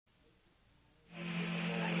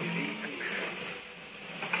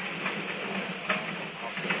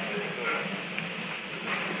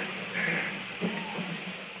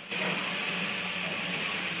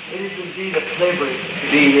privilege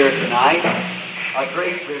to be here tonight. A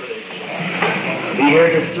great privilege. To be here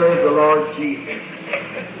to serve the Lord Jesus.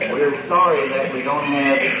 We're sorry that we don't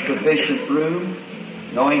have sufficient room,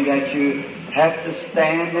 knowing that you have to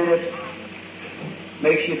stand and it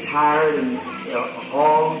makes you tired and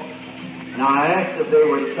haul. Now I asked if there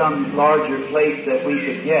was some larger place that we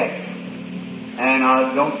could get, and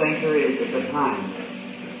I don't think there is at the time.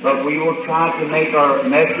 But we will try to make our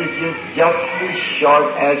messages just as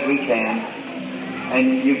short as we can.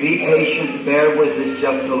 And you be patient, bear with us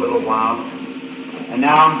just a little while. And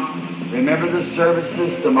now, remember the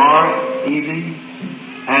services tomorrow evening,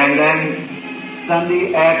 and then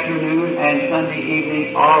Sunday afternoon and Sunday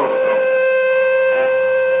evening also.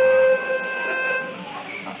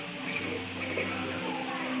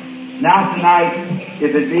 Now tonight,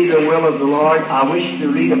 if it be the will of the Lord, I wish to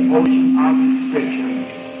read a portion of the Scripture.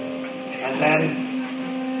 And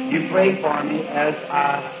then you pray for me as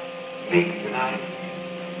I speak tonight.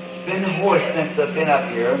 It's been hoarse since I've been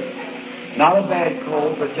up here. Not a bad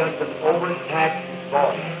cold, but just an overtaxed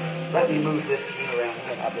voice. Let me move this thing around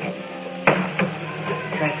here. I'll be able to get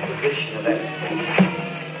the transposition of that.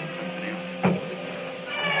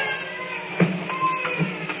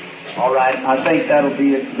 All right, I think that'll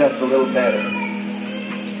be just a little better.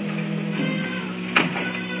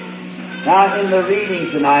 Now, in the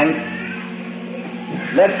reading tonight,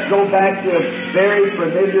 let's go back to a very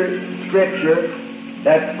familiar Scripture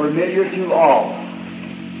that's familiar to all.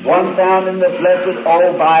 One found in the blessed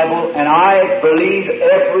old Bible, and I believe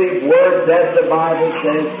every word that the Bible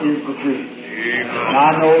says is the truth. And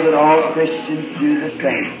I know that all Christians do the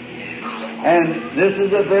same. And this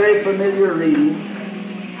is a very familiar reading.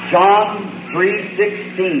 John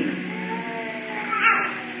 3:16.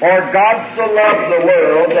 For God so loved the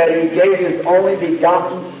world that He gave His only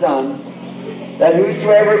begotten Son, that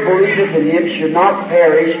whosoever believeth in Him should not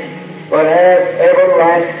perish, but have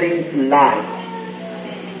everlasting life.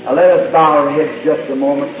 Now let us bow our heads just a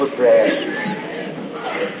moment for prayer.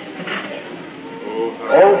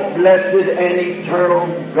 Oh, blessed and eternal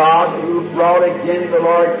God, who brought again the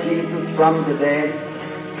Lord Jesus from the dead,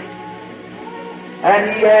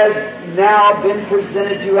 and He has now been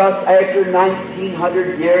presented to us after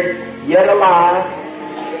 1900 years, yet alive,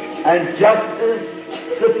 and just as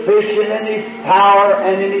sufficient in His power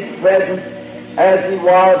and in His presence as He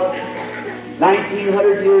was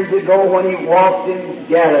 1900 years ago when He walked in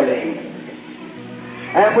Galilee.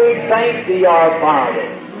 And we thank Thee, our Father,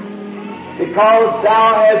 because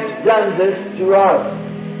Thou hast done this to us.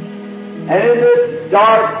 And in this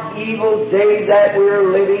dark, evil day that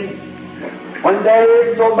we're living, when there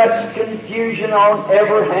is so much confusion on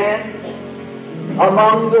every hand,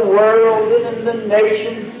 among the world and in the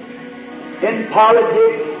nations, in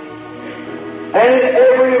politics, and in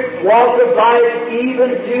every walk of life, even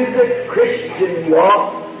to the Christian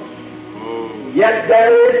walk, yet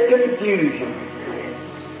there is confusion.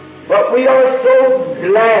 But we are so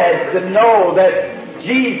glad to know that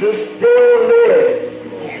Jesus still lives.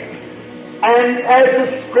 And as the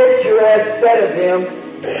Scripture has said of Him,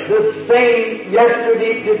 the same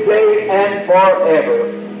yesterday, today, and forever.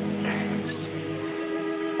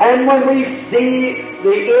 And when we see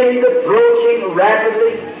the end approaching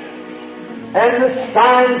rapidly, and the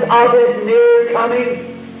signs of His near coming,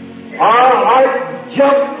 our hearts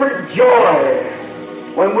jump for joy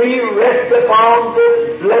when we rest upon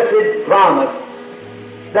this blessed promise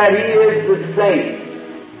that He is the same,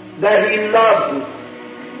 that He loves us,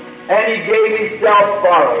 and He gave Himself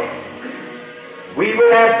for us. We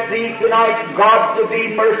will ask Thee tonight, God, to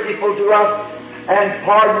be merciful to us and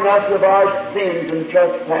pardon us of our sins and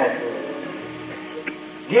trespasses.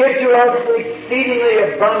 Give to us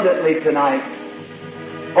exceedingly abundantly tonight,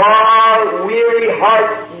 for our weary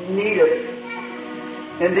hearts need it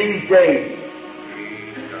in these days.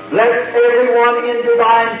 Bless everyone in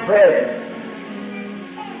divine presence,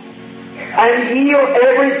 and heal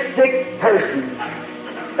every sick person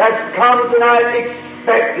that's come tonight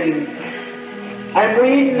expecting. And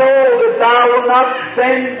we know that Thou wilt not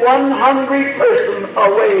send one hungry person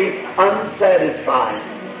away unsatisfied.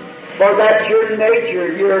 For that's Your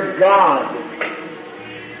nature, Your God.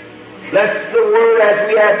 Bless the Word as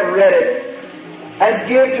we have read it, and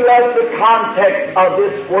give to us the context of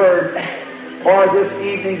this Word for this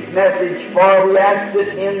evening's message, for we ask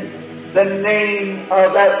it in the name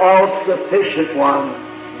of that all-sufficient One,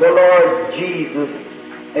 the Lord Jesus.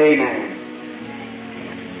 Amen.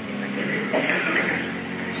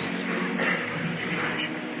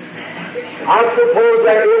 I suppose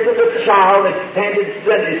there isn't a child that's attended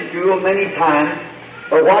Sunday school many times,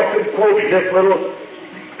 but what could quote this little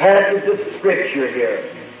passage of Scripture here.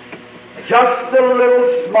 just a little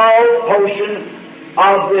small portion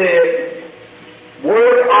of the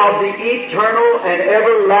Word of the eternal and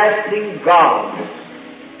everlasting God.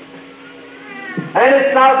 And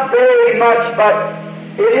it's not very much, but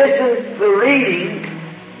it isn't the reading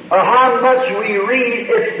or how much we read,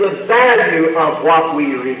 it's the value of what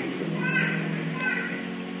we read.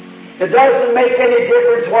 It doesn't make any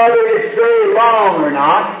difference whether it's very long or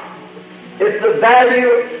not. It's the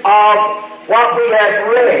value of what we have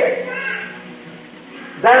read.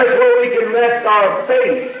 That is where we can rest our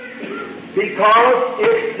faith, because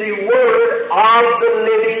it's the Word of the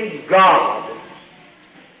living God.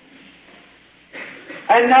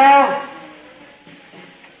 And now,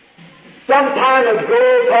 some time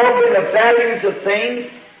ago, talking of values of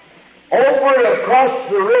things, over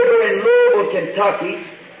across the river in Louisville, Kentucky,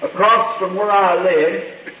 across from where I live,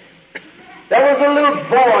 there was a little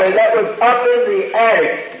boy that was up in the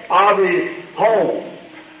attic of his home.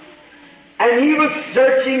 And he was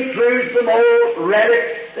searching through some old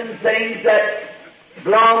relics and things that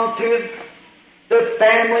belonged to the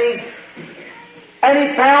family. And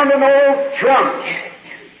he found an old trunk.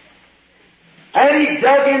 And he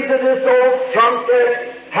dug into this old trunk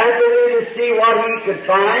happily to see what he could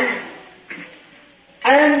find.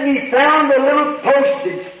 And he found a little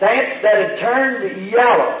postage stamp that had turned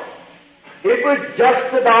yellow. It was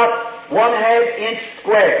just about 1/2 inch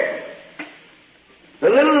square. The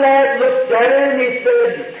little lad looked at it and he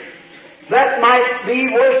said, that might be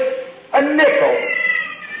worth a nickel.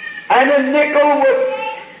 And a nickel would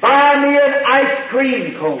buy me an ice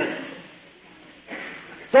cream cone.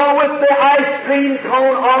 So with the ice cream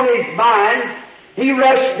cone on his mind, he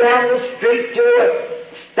rushed down the street to a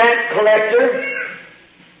stamp collector.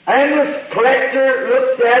 And the collector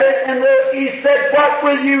looked at it and he said, what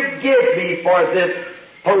will you give me for this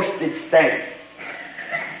postage stamp?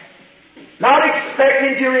 Not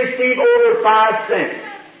expecting to receive over 5 cents.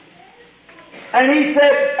 And he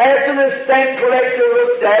said, after the stamp collector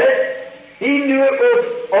looked at it, he knew it was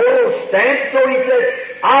old stamp, so he said,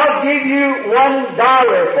 I'll give you $1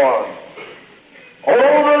 for it. Oh,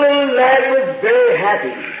 the little lad was very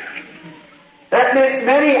happy. That meant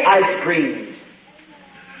many ice creams.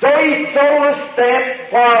 So he sold a stamp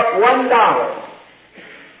for $1.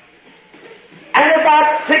 And about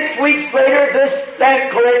 6 weeks later, this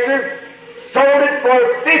stamp collector sold it for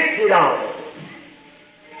 $50.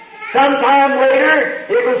 Sometime later,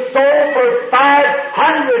 it was sold for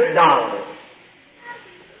 $500.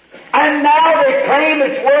 And now they claim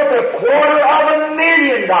it's worth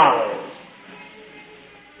 $250,000.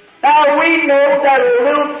 Now we know that a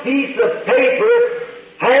little piece of paper,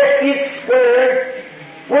 1/2 inch square,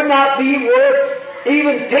 would not be worth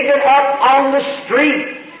even picking up on the street.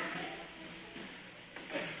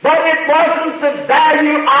 But it wasn't the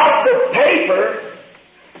value of the paper,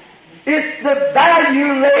 it's the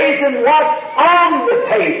value lays in what's on the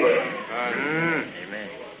paper. Amen.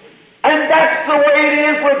 And that's the way it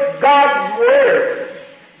is with God's Word.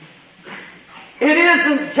 It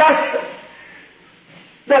isn't just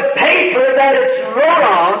the paper that it's wrote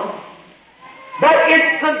on, but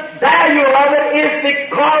it's the value of it is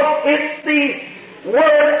because it's the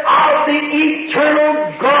Word of the eternal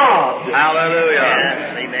God. Hallelujah.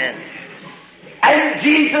 Yes. Amen. And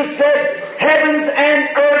Jesus said, heavens and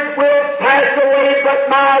earth will pass away, but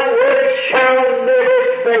my word shall never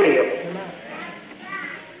fail.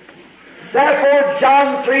 Therefore,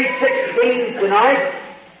 John 3:16 tonight,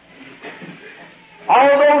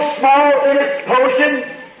 although small in its portion,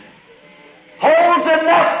 holds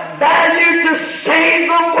enough value to save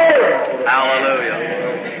the world. Hallelujah.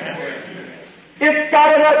 It's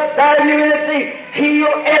got enough value in it to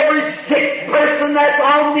heal every sick person that's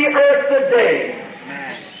on the earth today.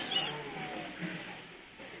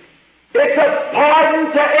 It's a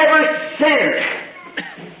pardon to every sinner.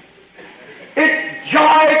 It's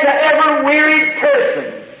joy to every weary person.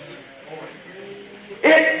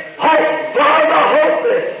 It's hope for the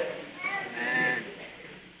hopeless.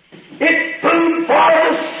 It's food for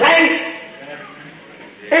the saint.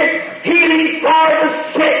 It's healing for the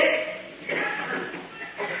sick.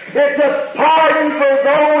 It's a pardon for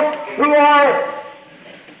those who are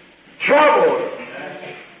troubled.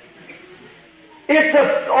 It's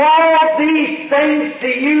all these things to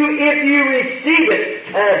you if you receive it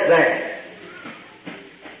as that.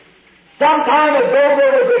 Some time ago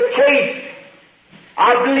there was a case,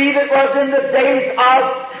 I believe it was in the days of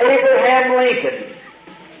Abraham Lincoln,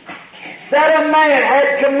 that a man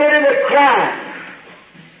had committed a crime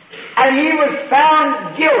and he was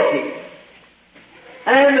found guilty.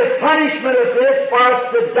 And the punishment of this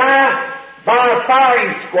was to die by a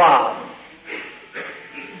firing squad.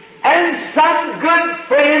 And some good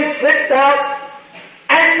friend slipped out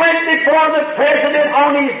and went before the President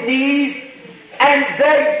on his knees and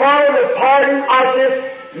begged for the pardon of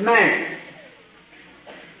this man.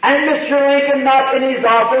 And Mr. Lincoln, not in his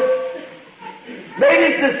office,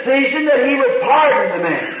 made his decision that he would pardon the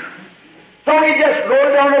man. So he just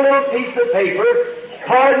wrote on a little piece of paper,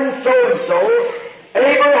 "Pardon so-and-so,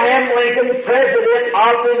 Abraham Lincoln, President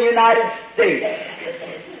of the United States."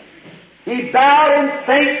 He bowed and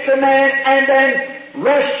thanked the man and then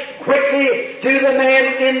rushed quickly to the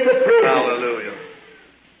man in the prison. Hallelujah.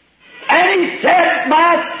 And he said,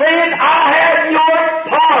 "My friend, I have your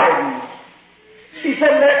pardon." He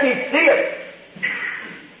said, "Let me see it."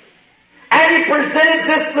 And he presented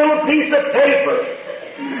this little piece of paper.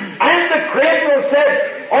 And the criminal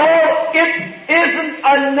said, "Oh, it isn't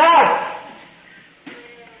enough.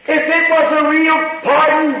 If it was a real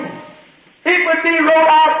pardon, it would be wrote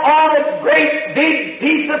out on a great big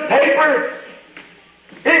piece of paper.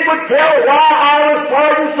 It would tell why I was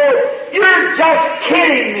pardoned, so you're just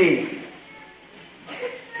kidding me."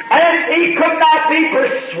 And he could not be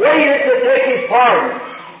persuaded to take his pardon.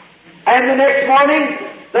 And the next morning,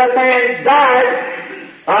 the man died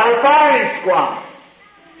on a firing squad.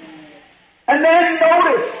 And then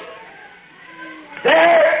notice,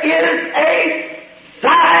 there is a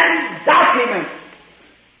signed document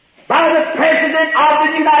by the President of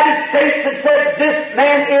the United States that says this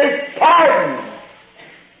man is pardoned.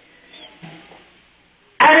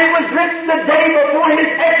 And it was written the day before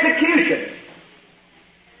his execution.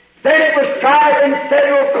 Then it was tried in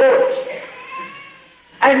federal courts.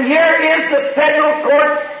 And here is the federal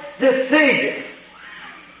court's decision.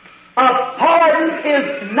 A pardon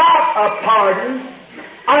is not a pardon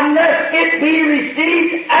unless it be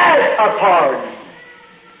received as a pardon.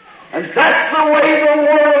 And that's the way the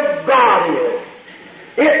Word of God is.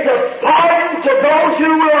 It's a pardon to those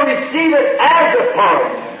who will receive it as a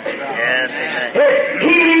pardon. Yes, amen. It's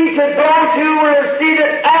healing to those who will receive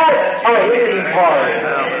it as a healing pardon.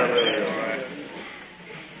 Hallelujah.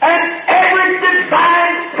 And every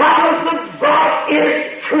divine promise of God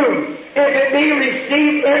is true if it be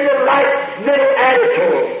received in the right mental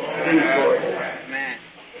attitude.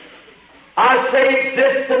 I say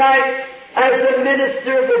this tonight as the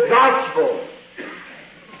minister of the gospel,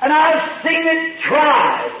 and I've seen it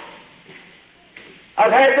tried.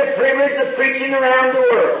 I've had the privilege of preaching around the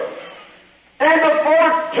world, and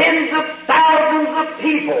before tens of thousands of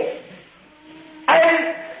people,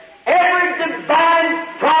 and every divine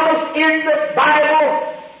promise in the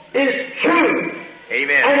Bible is true.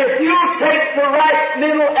 Amen. And if you take the right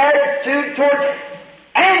mental attitude towards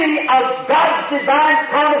any of God's divine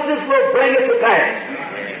promises, will bring it to pass.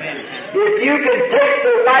 If you can take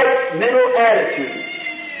the right mental attitude.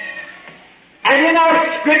 And in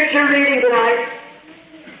our scripture reading tonight,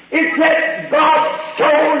 it said, God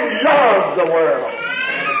so loved the world.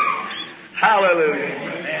 Hallelujah.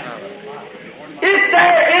 If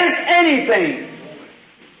there is anything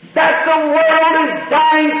that the world is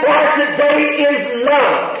dying for today is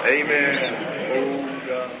love. Amen.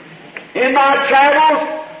 In my travels,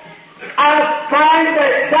 I find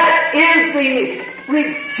that is the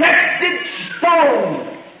rejected stone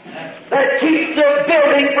that keeps a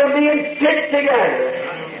building from being fit together.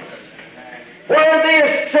 Where the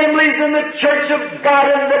assemblies in the Church of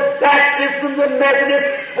God and the Baptists and the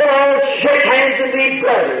Methodists will all shake hands and be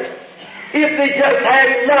brothers, if they just had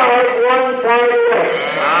love one for the other.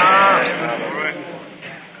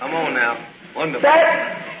 Come on now. Wonderful.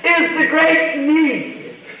 That is the great need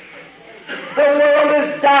the world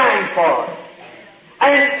is dying for.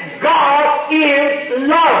 And God is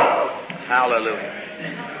love. Hallelujah.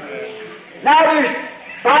 Now there's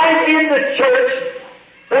five in the church,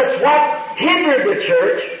 that's what hindered the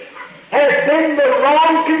church, has been the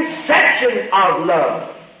wrong conception of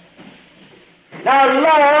love. Now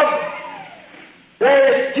love,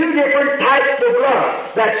 there's two different types of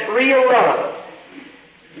love. That's real love.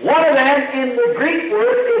 One of them in the Greek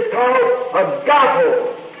word is called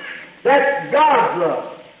agape. That's God's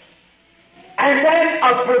love. And then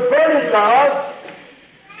a perverted love,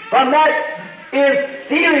 from that is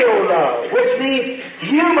filial love, which means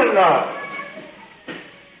human love.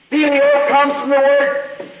 Filial comes from the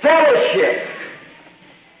word fellowship.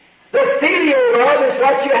 The filial love is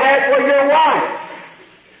what you have for your wife.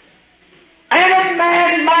 And a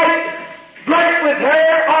man might flirt with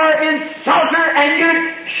her or insult her and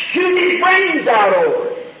you'd shoot his brains out over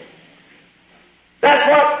it. That's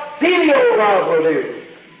what filial love will do.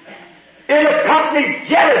 It accompanies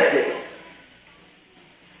jealousy.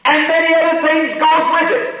 And many other things goes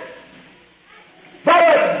with it. But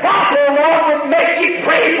agape love would make you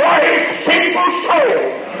pray for his sinful soul.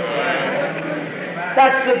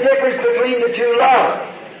 That's the difference between the two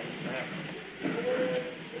loves.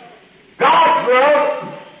 God's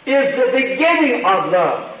love is the beginning of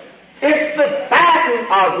love. It's the fountain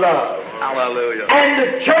of love. Hallelujah. And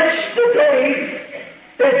the church today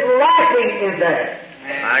is lacking in that.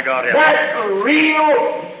 My God, help. That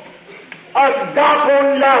real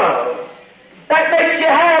agape love that makes you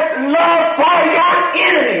have love for your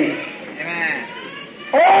enemies. Amen.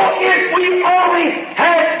 Oh, if we only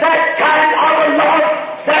had that kind of a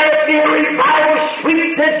love, there'd be a revival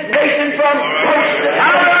sweep this nation from coast to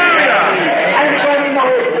coast and from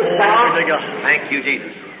north to south. Thank you,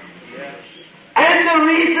 Jesus. And the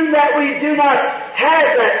reason that we do not have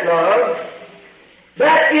that love,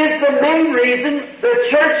 that is the main reason the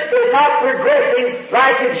church is not progressing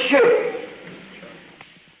like it should.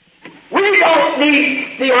 We don't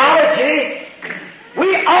need theology.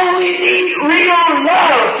 We only need real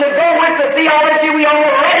love to go with the theology we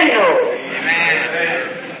already know.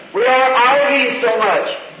 Amen. We are arguing so much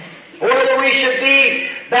whether we should be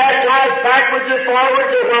baptized backwards or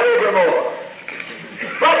forwards or whatever more.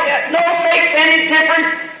 But it don't make any difference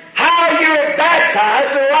how you're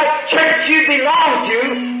baptized or what church you belong to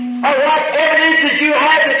or what evidences you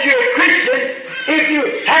have that you're a Christian. If you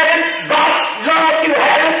haven't got love, you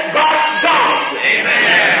haven't got God.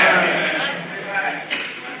 Amen.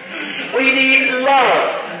 We need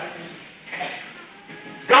love.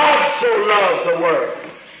 God so loved the world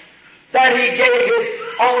that He gave His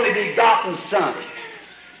only begotten Son.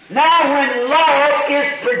 Now when love is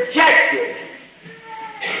projected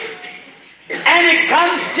and it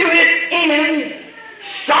comes to its end,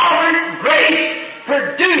 sovereign grace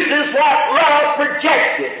produces what love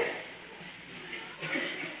projected.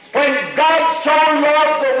 When God so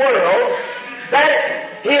loved the world that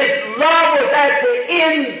His love was at the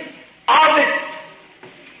end of its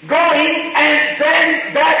going, and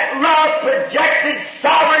then that love projected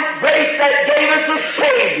sovereign grace that gave us a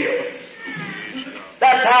Savior.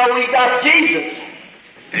 That's how we got Jesus.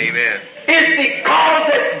 Amen. It's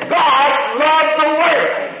because that God loved the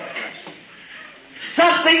world.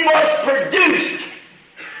 Something was produced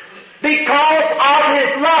because of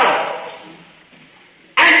His love.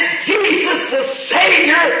 And Jesus the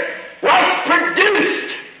Savior was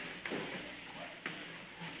produced.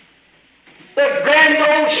 The grand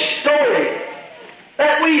old story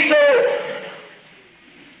that we so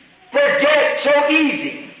forget so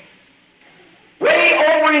easy. Way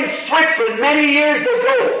over in Switzerland many years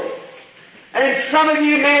ago, and some of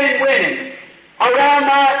you men and women around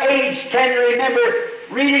my age can remember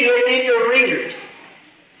reading it in your readers.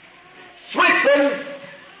 Switzerland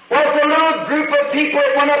was a little group of people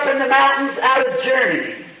that went up in the mountains out of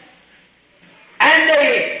Germany. And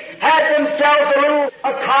they had themselves a little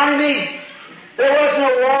economy. There wasn't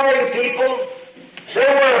a warring people. They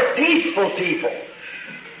were a peaceful people.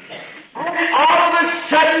 And all of a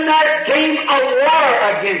sudden there came a war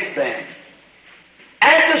against them.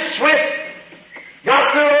 And the Swiss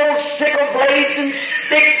got their old sickle blades and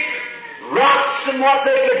sticks, rocks and what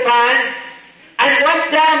they could find, and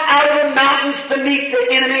went down out of the mountains to meet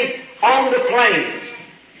the enemy on the plains.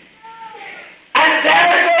 And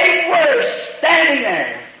there they were, standing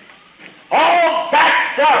there, all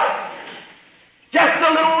backed up, just a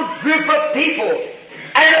little group of people,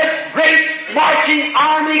 and a great marching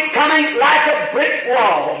army coming like a brick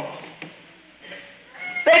wall.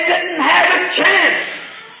 They didn't have a chance.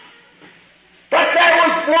 But there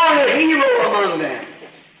was one, a hero among them,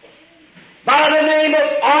 by the name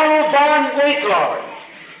of Arnold von Winkler.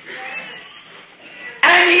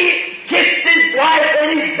 And he kissed his wife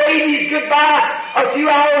and his babies goodbye a few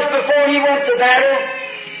hours before he went to battle.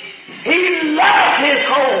 He loved his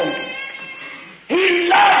home. He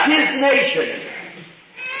loved his nation.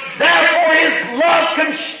 Therefore his love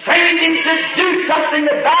constrained him to do something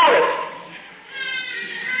about it.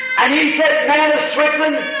 And he said, man of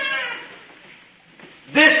Switzerland,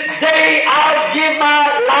 this day I'll give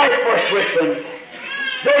my life for Switzerland.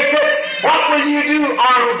 They said, what will you do,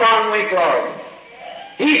 Arnold von Winkler?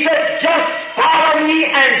 He said, just follow me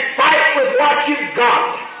and fight with what you've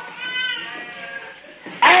got.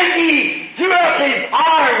 And he threw up his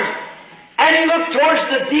arms and he looked towards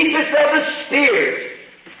the deepest of the spears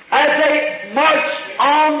as they marched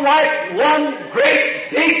on like one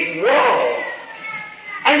great big wall.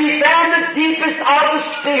 And he found the deepest of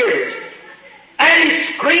the spears. And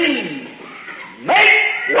he screamed,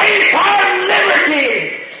 make way for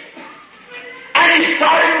liberty! And he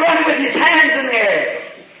started running with his hands in the air.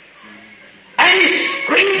 And he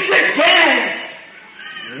screamed again,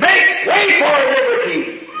 make way for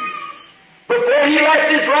liberty! Before he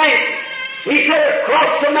left his ranks, he said,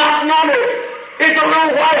 across the mountain under is a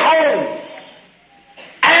little white home.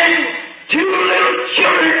 2 little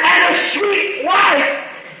children and a sweet wife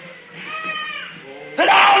that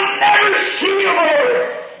I'll never see them, Lord.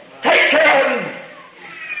 Take care of them.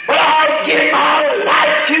 But I'll give my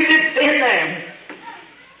life to defend them.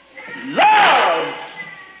 Love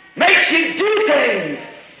makes you do things.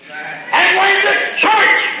 And when the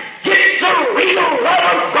church gets the real love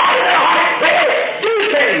of God in their heart, they'll do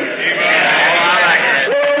things.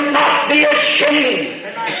 Will not be ashamed.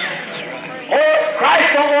 Oh,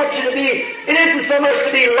 Christ don't want you to be, it isn't so much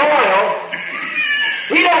to be loyal.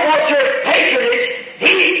 He don't want your patronage.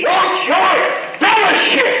 He wants your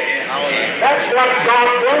fellowship. That's what God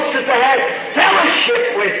wants us to have,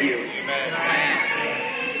 fellowship with you.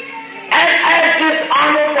 And as this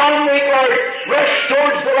Arnold Von Winkler rushed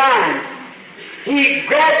towards the lines, he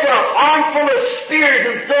grabbed an armful of spears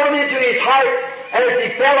and threw them into his heart as he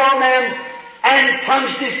fell on them and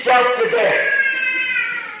plunged himself to death.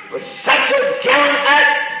 With such a gallant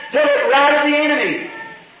act till it routed the enemy.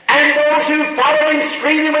 And those who followed him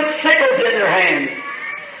screaming with sickles in their hands,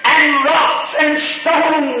 and rocks and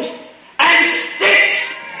stones and sticks.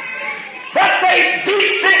 But they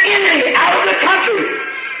beat the enemy out of the country.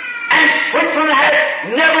 And Switzerland has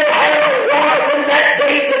never had a war from that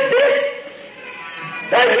day to this.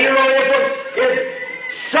 That heroism is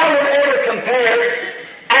seldom ever compared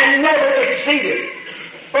and never exceeded.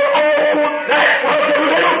 But oh, that was a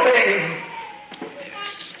little thing.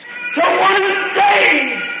 So one day,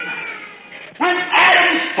 when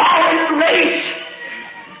Adam's fallen race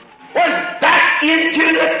was back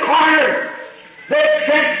into the corner, they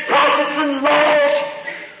sent prophets and laws,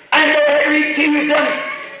 and they had refused them.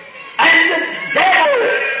 And the devil,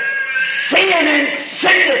 sin and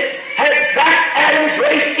sickness, had backed Adam's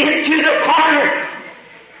race into the corner.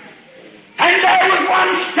 And there was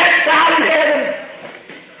one stepped out in heaven,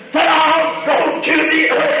 said, I'll go to the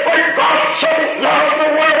earth where God so loved the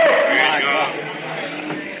world.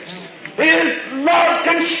 His love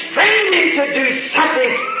constrained him to do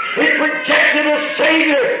something. It projected a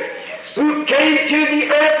Savior who came to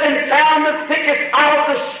the earth and found the thickest of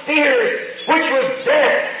the spears, which was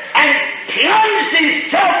death, and plunged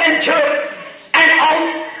himself into it. And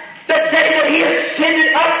on the day that he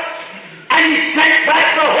ascended up, and he sent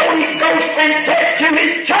back the Holy Ghost and said to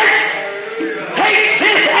his church, take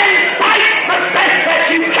this and fight the best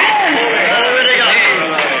that you can.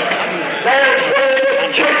 There's where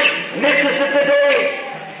the church misses it today.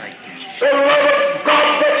 The love of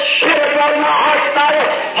God that's shed abroad in our hearts by the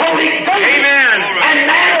Holy Ghost. Amen. And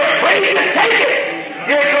man afraid to take it.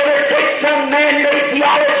 You're going to take some man-made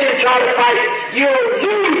theology and try to fight. You'll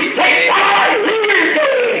lose. Take our leader's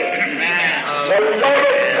day. The love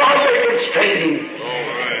of God that constrained him.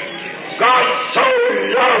 God so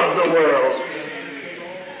loved the world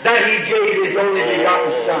that He gave His only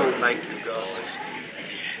begotten Son. Thank you, God.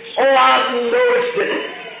 Oh, I've noticed it.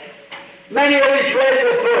 Many of us read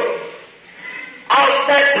the book. Out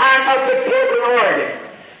that time up at Portland, Oregon,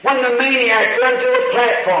 when the maniac ran to the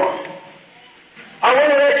platform. I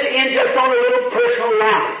want to let you in just on a little personal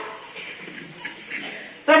line.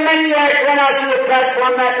 The maniac ran out to the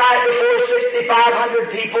platform that night before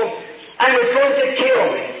 6,500 people and was going to kill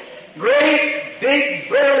me. Great, big,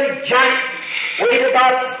 burly giant, weighed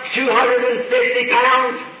about 250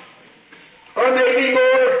 pounds, or maybe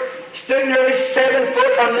more, stood nearly 7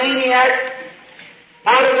 foot, a maniac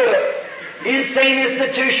out of the insane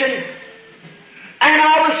institution. And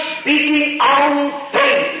I was speaking on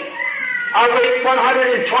faith. I weighed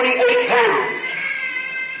 128 pounds.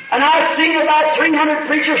 And I've seen about 300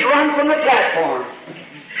 preachers run from the platform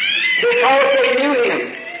because they knew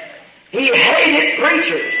him. He hated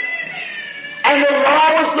preachers. And the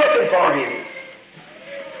law was looking for him.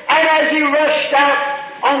 And as he rushed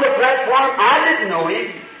out on the platform, I didn't know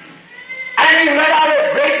him. And he let out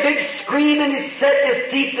a great big scream, and he set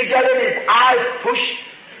his teeth together and his eyes pushed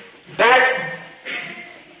back.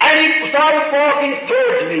 And he started walking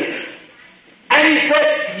towards me. And he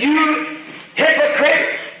said, you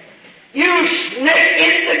hypocrite, you snake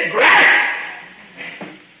in the grass.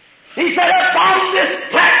 He said, upon this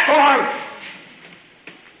platform,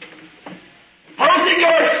 posing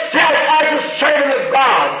yourself as a servant of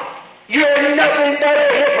God, you're nothing but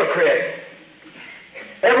a hypocrite.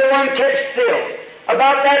 Everyone kept still.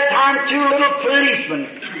 About that time, 2 little policemen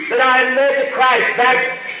that I had led to Christ back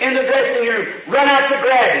in the dressing room run out to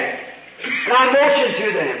grab him. And I motioned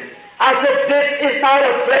to them. I said, this is not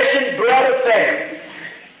a flesh and blood affair.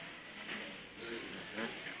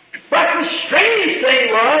 But the strange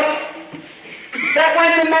thing was that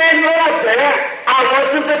when the man went up there, I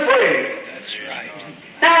wasn't afraid. That's right.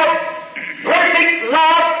 Now, perfect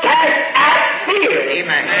love casts out fear. Spirit.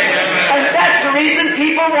 Amen. And that's the reason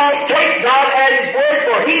people won't take God at His word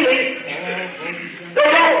for healing. They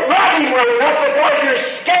don't love Him well enough because you're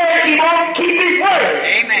scared He won't keep His word.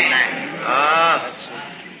 Amen.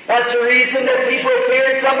 That's the reason that people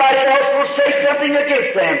fear somebody else will say something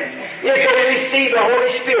against them if they receive the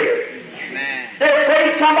Holy Spirit. Amen. They're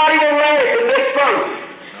afraid somebody will laugh and make fun.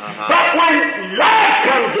 But when love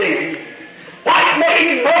comes in, what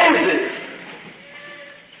made Moses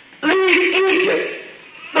leave Egypt?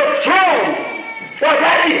 The throne was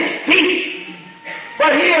at his feet.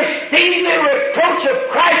 But he esteemed the reproach of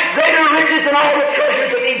Christ greater riches than all the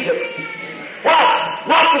treasures of Egypt. What?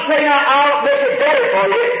 Not to say, now, I'll make it better for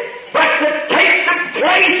you, but to take the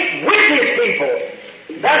place with His people.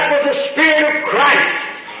 That was the Spirit of Christ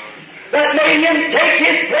that made Him take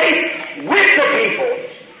His place with the people.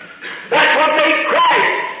 That's what made Christ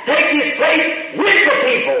take His place with the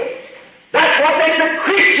people. That's what makes a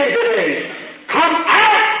Christian today. Come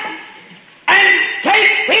out and take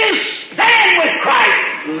His stand with Christ.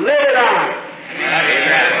 Live it on.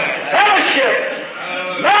 Fellowship.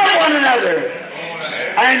 Love one another.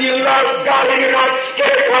 And you love God and you're not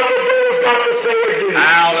scared what the devil's got to say or do.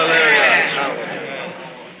 Hallelujah.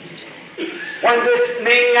 When this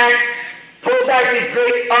maniac pulled back his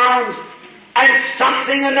great arms and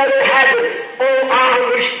something another happened, oh, I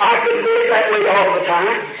wish I could live that way all the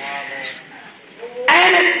time.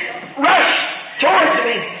 And it rushed towards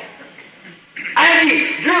me. And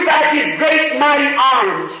he drew back his great mighty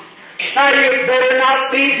arms. Now you better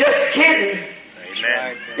not be just kidding.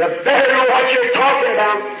 Amen. You better know what you're talking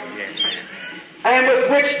about. And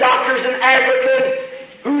with witch doctors in Africa,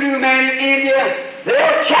 hoodoo men in India,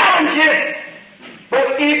 they'll challenge you.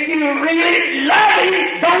 But if you really love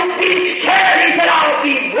Him, don't be scared. He said, I'll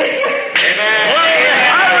be with you. Amen.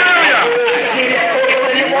 Hallelujah. You'll see it fail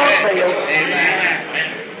and it won't fail. Amen.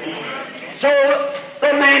 So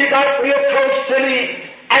the man got real close to me,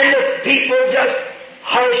 and the people just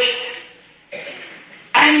hushed.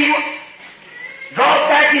 And he brought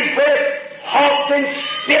back his breath, hawked and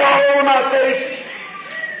spit all over my face.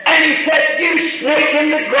 And he said, you snake in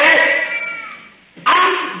the grass,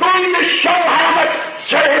 I'm going to show how much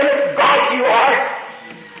servant of God you are.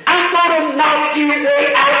 I'm going to knock you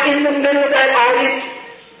way out in the middle of that audience.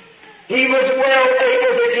 He was well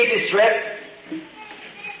able to keep his threat.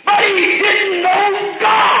 But he didn't know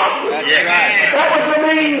God. That's right. That was the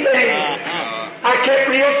main thing. I kept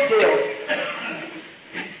real still.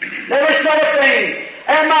 Never said a thing.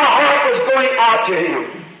 And my heart was going out to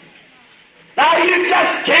him. Now you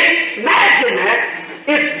just can't imagine that.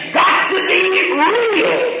 It's got to be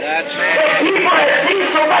real. That's The right. people have seen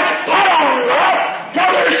so much put on love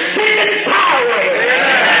till they're sick and tired of it.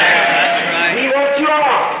 That's right. He wants you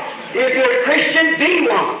all. If you're a Christian, be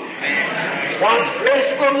one. God's grace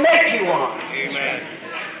will make you one. Amen.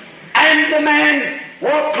 And the man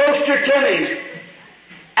walked closer to me.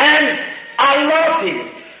 And I loved him.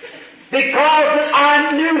 Because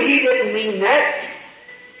I knew he didn't mean that.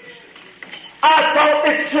 I thought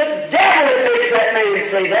it's the devil that makes that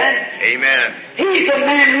man say that. Amen. He's a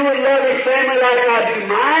man who would love his family like I do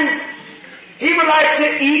mine. He would like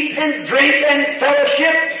to eat and drink and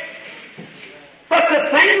fellowship. But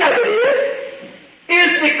the thing of it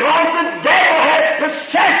is because the devil has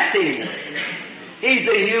possessed him. He's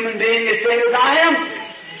a human being the same as I am.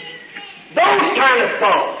 Those kind of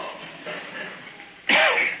thoughts.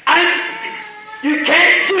 And you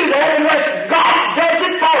can't do that unless God does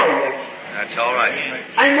it for you. That's all right.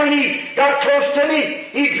 And when he got close to me,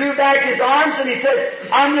 he drew back his arms and he said,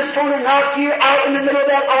 I'm just going to knock you out in the middle of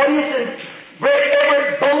that audience and break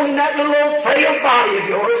every bone in that little old frail body of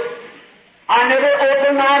yours. I never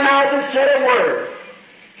opened my mouth and said a word.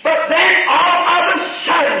 But then all of a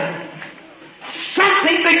sudden,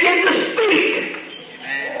 something began to speak.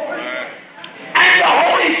 And the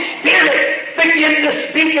Holy Spirit began to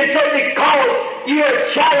speak and said, because you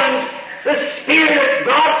have challenged the Spirit of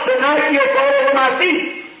God tonight, you'll fall over my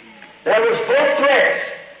feet. There was both threats,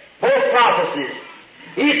 both prophecies.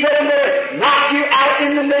 He said, I'm going to knock you out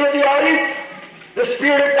in the middle of the audience. The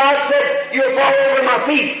Spirit of God said, you'll fall over my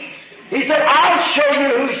feet. He said, I'll show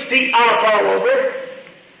you whose feet I'll fall over.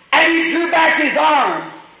 And he drew back his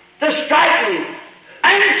arm to strike me.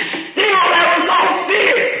 And still there was no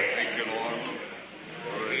fear.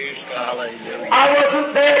 I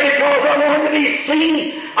wasn't there because I wanted to be seen.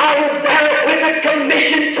 I was there with a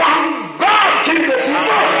commission from God to the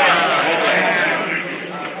people.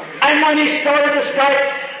 And when he started to strike,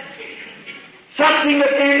 something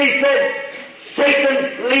within me said,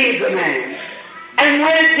 Satan, leave the man. And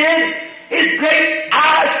when it did, his great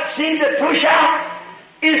eyes seemed to push out,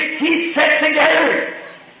 his teeth set together,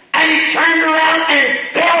 and And he turned around and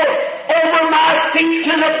fell over my feet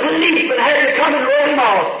to the policeman had to come and roll him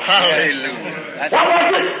off. Hallelujah. What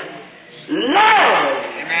was it? Love.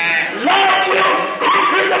 Love will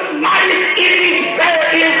conquer the mightiest enemy there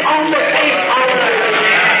is on the face of the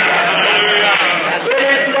earth. It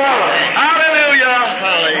is love. Hallelujah.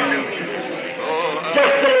 Hallelujah.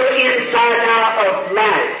 Just a little insight now of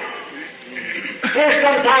life. Here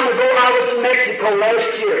some time ago I was in Mexico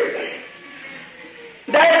last year.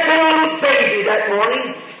 There had been a little baby that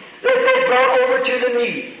morning that they brought over to the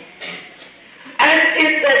meeting. And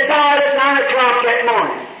it had died at 9 o'clock that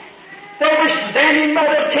morning. They were standing by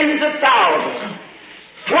the tens of thousands.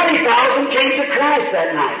 20,000 came to Christ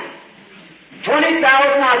that night. 20,000,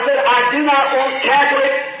 I said, I do not want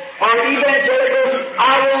Catholics or evangelicals.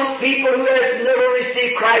 I want people who have never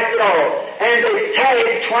received Christ at all. And they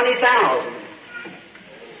tagged 20,000.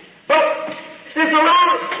 But there's a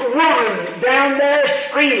little woman down there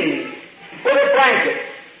screaming with a blanket.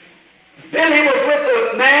 Then he was with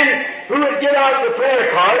a man who would get out the prayer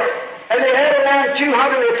cards, and they had around 200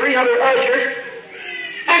 or 300 ushers,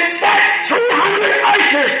 and that 300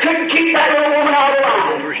 ushers couldn't keep that little woman out of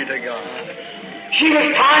line. Glory to God. She was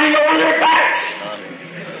climbing over their backs.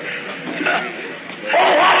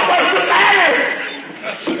 Oh, what was the matter?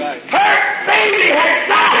 That's right. Her baby had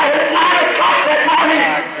died at 9 o'clock that morning,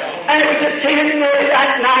 and it was at 10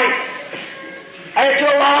 that night. After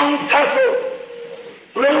a long tussle,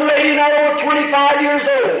 little lady not over 25 years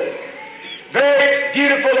old, very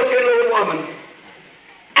beautiful looking little woman.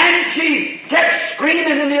 And she kept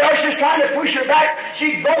screaming, and the ushers trying to push her back.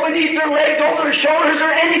 She'd go beneath her legs, over her shoulders,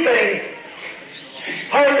 or anything.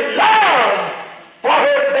 Her love for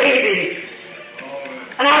her baby.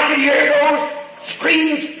 And I could hear those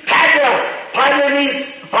screams, Padre. Padre means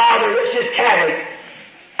father, it's just Catholic.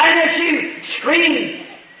 And as she screamed,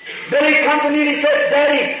 Billy come to me and he said,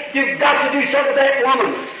 Daddy, you've got to do something with that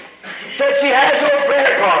woman. Said she has no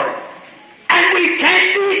prayer card. And we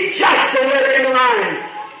can't be just to let her in line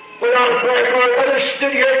without a prayer card. Others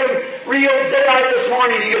stood here from real daylight this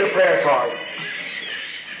morning to get a prayer card.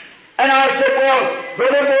 And I said, well,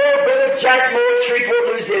 Brother Moore, Brother Jack Moore, Shreveport,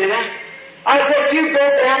 Louisiana, I said, you go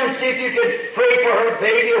down and see if you can pray for her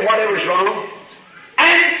baby or whatever's wrong.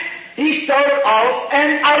 And he started off,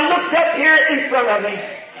 and I looked up here in front of me,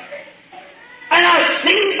 and I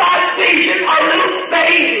seen by vision a little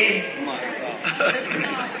baby.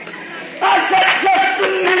 I said, just a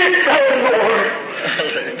minute, Brother Moore.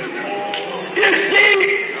 You see,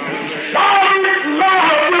 sovereign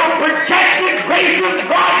love will protect the grace of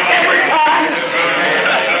God every time.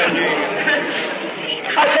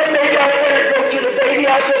 I said, maybe I better go to the baby.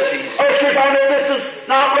 I said, ushers, I know this is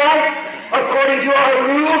not right. According to our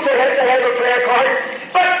rules, they have to have a prayer card.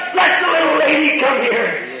 But let the little lady come here.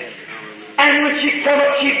 And when she come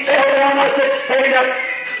up, she fell down. I said, stand up.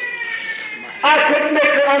 I couldn't make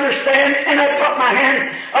her understand, and I put my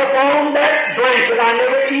hand upon that blanket. I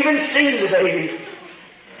never even seen the baby.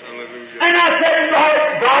 And I said,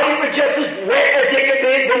 Lord God, it was just as wet as it could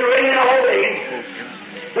be. It had been raining all day.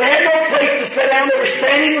 They had no place to sit down. They were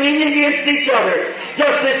standing leaning against each other,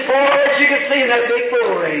 just as far as you could see in that big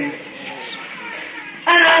bull ring.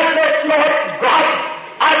 And I said, Lord God,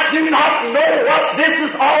 I do not know what this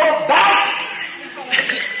is all about,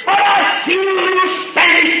 but I see a little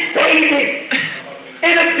Spanish baby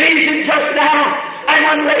in a vision just now, and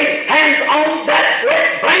when I laid hands on that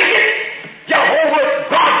wet blanket, Jehovah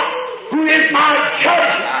God, who is my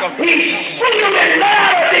judge, he squealed and let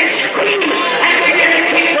out a big scream and began to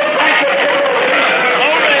keep the blanket away.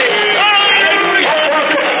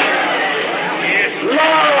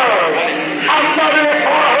 Love, a mother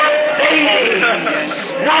for her baby,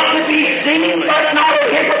 not to be seen, but not a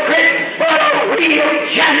hypocrite, but a real,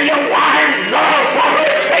 genuine love for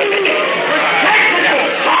her baby, protected the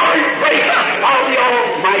sovereign grace of the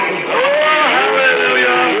Almighty God.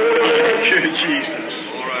 Hallelujah. Thank you, Jesus.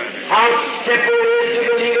 How simple it is to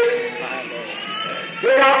believe it.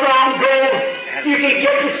 You're not long ago, you can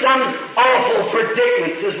get to some awful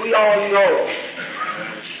predicaments, as we all know.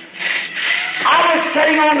 I was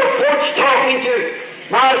sitting on the porch talking to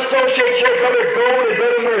my associate here, Brother Gold and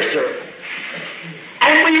Brother Mercer.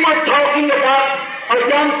 And we were talking about a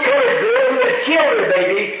young colored girl who had killed her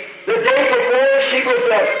baby the day before she was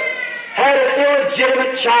had an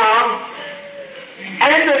illegitimate child.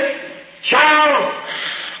 And the child,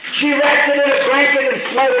 she wrapped it in a blanket and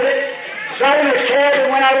smothered it, got in a cab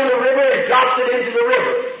and went out in the river and dropped it into the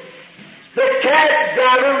river. The cab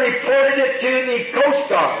driver reported it to the Coast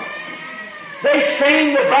Guard. They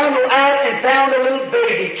seined the bundle out and found a little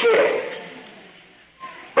baby killed.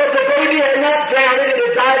 But the baby had not drowned, it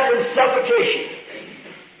had died from suffocation.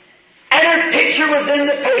 her picture was in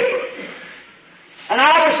the paper. And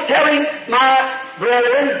I was telling my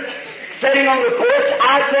brethren, sitting on the porch,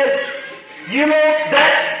 I said, you know,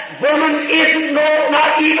 that woman isn't,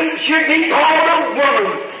 not even should be called a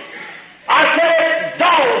woman. I said, a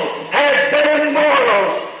dog has better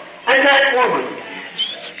morals than that woman.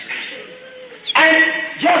 And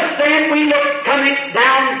just then we looked coming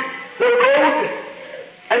down the road,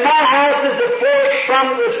 and my house is a fourth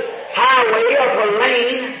from this highway of a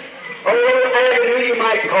lane, or a little avenue you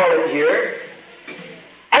might call it here.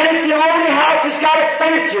 And it's the only house that's got a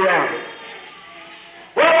fence around it.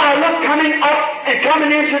 Well, I look coming up and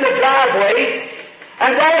coming into the driveway,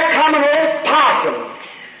 and there come an old possum.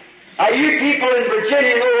 Now, you people in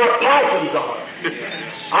Virginia know what possums are.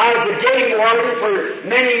 I was a game warden for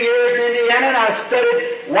many years in Indiana, and I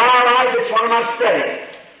studied wildlife. It's one of my studies.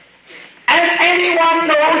 And anyone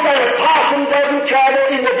knows that a possum doesn't travel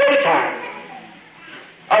in the daytime.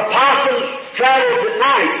 A possum travels at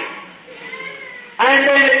night. And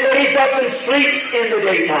then it lays up and sleeps in the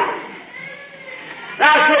daytime.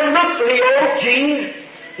 Now I said, look, Leo, Gene,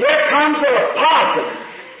 here comes a possum.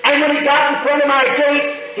 And when he got in front of my gate,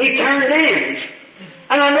 he turned in.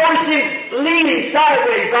 And I noticed him leaning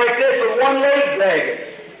sideways like this with one leg dragging.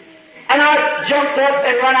 And I jumped up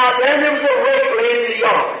and ran out there, and there was a rake laying in the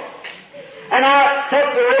yard. And I took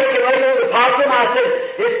the rake and laid over the possum. I said,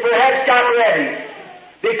 it's perhaps got rabies,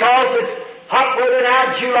 because it's hot weather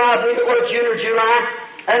now, July, I believe it was June or July.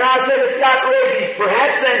 And I said, it's got rabies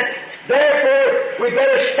perhaps, and therefore we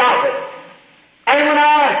better stop it. And when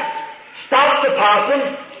I stopped the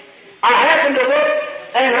possum, I happened to look,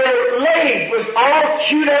 and her leg was all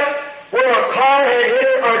chewed up where a car had hit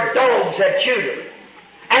her or dogs had chewed her.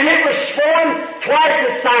 And it was swollen twice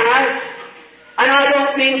the size, and I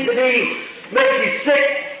don't mean to make you sick,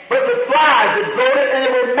 but the flies had grown it, and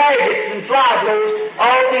there were maggots and fly blows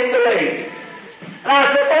all in the leg. And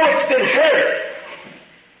I said, oh, it's been hurt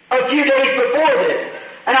a few days before this.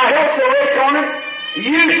 And I helped the rake on it.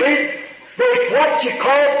 Usually, they what you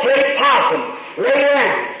call play possum, lay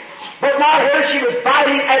down. But not her, she was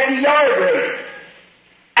biting at the yard rake.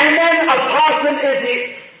 And then a possum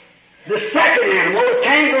is the second animal. A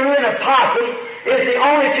kangaroo and a possum is the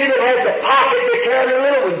only two that has a pocket to carry their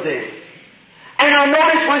little ones in. And I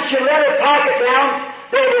noticed when she let her pocket down,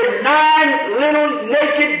 there were 9 little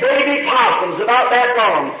naked baby possums about that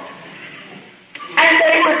long. And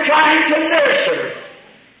they were trying to nurse her.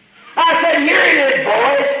 I said, here it is,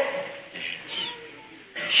 boys.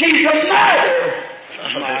 She's a mother.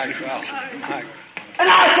 And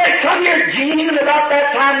I said, come here, Gene. And about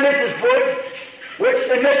that time, Mrs. Woods,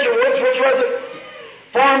 and Mr. Woods, which was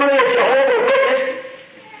formerly a Jehovah's Witness,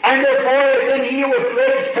 and the boy had been healed with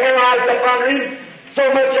legs paralyzed up under him, so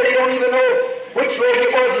much that he don't even know which leg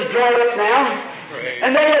it was is dried up now. Right.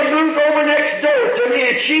 And they had moved over next door to me,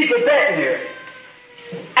 and she's a veterinary.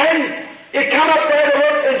 And it come up there to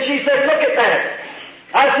look, and she said, look at that.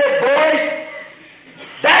 I said, boys,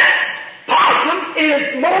 that possum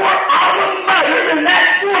is more of a mother than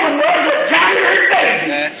that woman was that carried her baby.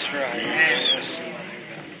 That's right. Yes.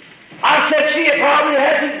 I said, she probably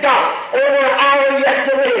hasn't got over an hour yet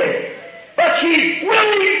to live. But she's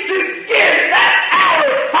willing to give that hour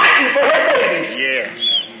fighting for her babies. Yes.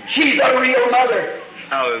 She's a real mother.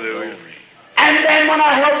 Hallelujah. And then when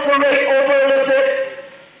I helped the rake over a little bit,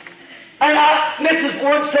 and Mrs.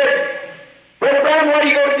 Wood said, Brother Branham, what are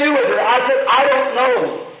you going to do with her? I said, I don't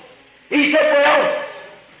know. He said, well,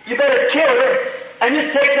 you better kill her, and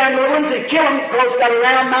just take them little ones and kill them, because it's got a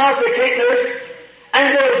round mouth, they can't nurse,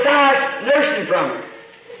 and they'll die nursing from her.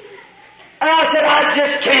 And I said, I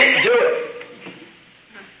just can't do it.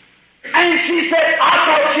 And she said, I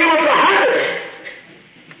thought you was a hunter.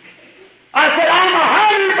 I said, I'm a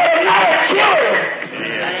hunter, but I'm not a killer.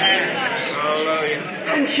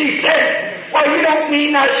 And she said, well, you don't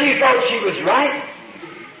mean that. She thought she was right.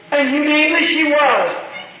 And humanely she was.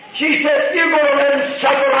 She said, you're going to let him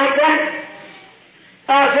suffer like that?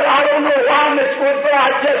 I said, I don't know why, Miss Woods, but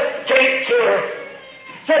I just can't kill her.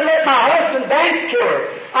 Said, let my husband Banks kill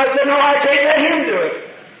her. I said, no, I can't let him do it.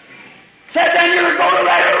 Said, then you're going to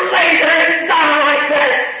let her lay there and die like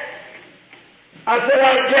that. I said,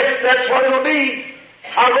 I guess that's what it'll be.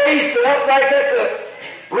 I raised it up like that,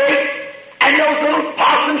 the rake, and those little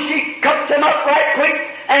possums, she cupped them up right quick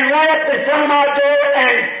and ran up in front of my door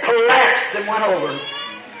and collapsed and went over.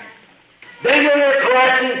 Then when they were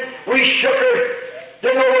collapsing, we shook her,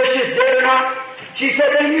 didn't know whether she's dead or not. She said,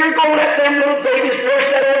 then you're going to let them little babies nurse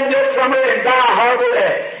that old milk from her and die a horrible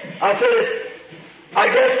death. I said, I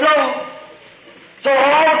guess so. So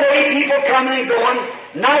all day people coming and going,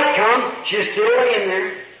 night come, she's still laying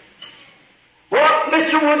there. Well,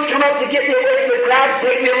 Mr. Woods come up to get me away from the crowd,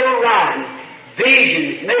 take me a little riding.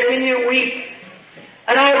 Visions, making you weep.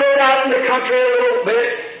 And I rode out in the country a little bit.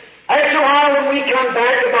 After a while, when we come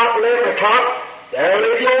back about 11 o'clock, there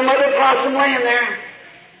lay the old Mother Possum laying there.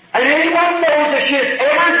 And anyone knows if she's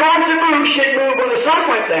ever gone to move, she'd move when the sun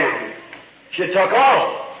went down. She'd tuck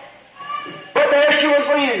off. But there she was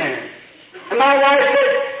laying there. And my wife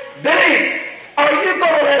said, Billy, are you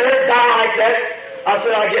going to let her die like that? I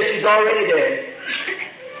said, I guess she's already dead.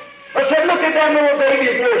 I said, look at them little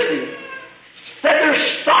babies nursing. Said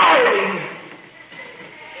they're starving.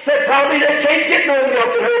 Said probably they can't get no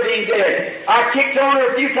milk in her being dead. I kicked on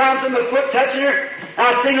her a few times with my foot touching her, and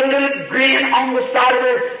I seen a little grin on the side of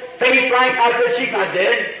her face like, I said, she's not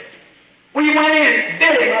dead. We went in,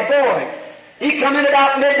 Billy, my boy. He come in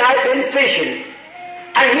about midnight, been fishing.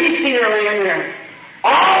 And he seen her laying there.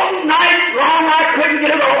 All night long I couldn't get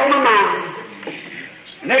it off my mind.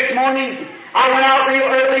 Next morning, I went out real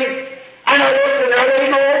early, and I looked, and there lay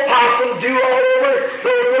an old possum, dew all over,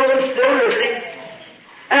 those little ones still nursing.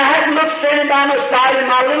 And I happened to look standing by my side, and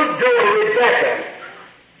my little girl, Rebecca,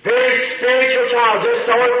 very spiritual child, just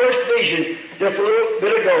saw her first vision just a little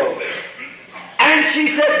bit ago. And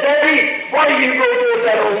she said, Daddy, what are you going to do with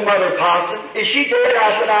that old Mother Possum? Is she dead? I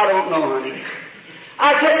said, I don't know, honey.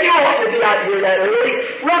 I said, you ought to be out here that early.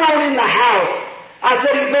 Run on in the house. I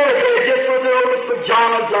said, and go to bed just with her old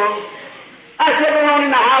pajamas on. I said, run on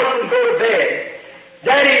in the house and go to bed.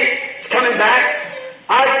 Daddy's coming back.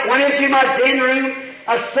 I went into my den room.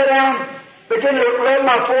 I sat down, began to rub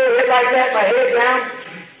my forehead like that, my head down.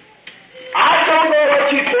 I don't know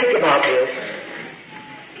what you think about this.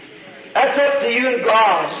 That's up to you and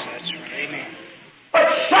God. But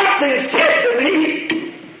something said to me,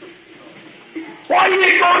 what are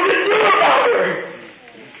you going to do about her?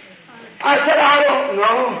 I said, I don't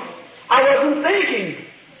know. I wasn't thinking.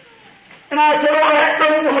 And I said, oh, I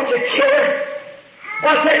don't want to kill her.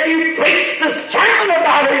 I said, you preached the sermon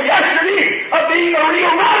about her yesterday of being a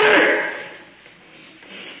real mother.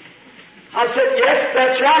 I said, yes,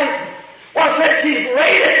 that's right. Well, I said, she's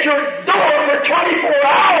laid at your door for 24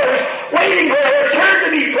 hours waiting for her turn to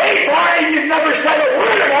be prayed for, and you've never said a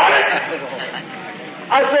word about it.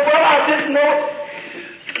 I said, well, I didn't know.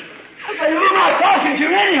 I said, who am I talking to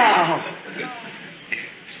anyhow?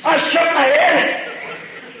 I shook my head,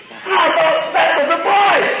 and I thought that was a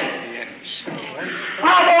voice. And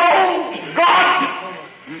I thought, oh, God,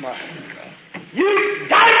 you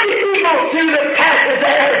guide the eagle through the path is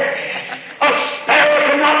there. A sparrow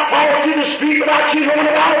cannot fall through the street without you knowing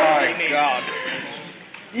about it. My God.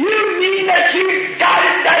 You mean that you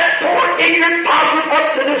guided that poor ignorant possum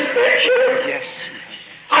up to this scripture? Yes.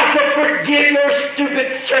 I said, forgive your stupid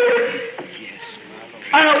servant. Yes,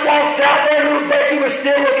 and I walked out there, little Becky was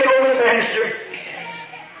still looking over the banister.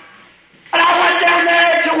 And I went down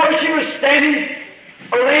there to where she was standing,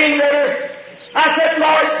 or laying there. I said,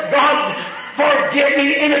 Lord God, forgive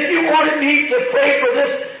me, and if you wanted me to pray for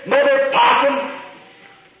this Mother Possum,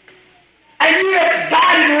 and you have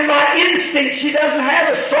guided her by instinct, she doesn't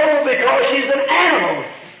have a soul because she's an animal.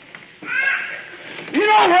 You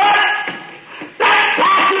know what? That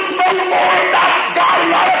possum knows more about God than a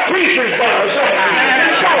lot of preachers does.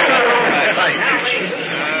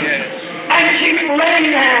 And she's laying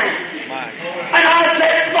there. And I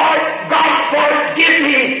said, Lord God, forgive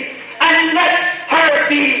me, and let her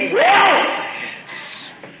be well.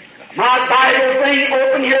 My Bible thing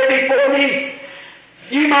open here before me.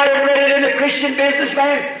 You might have read it in the Christian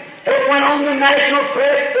Businessman. It went on the national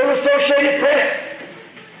press, the Associated Press.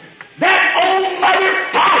 That old Mother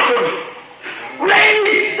Possum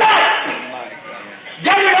raised up,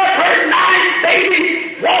 gathered up her 9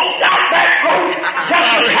 babies, walked out that road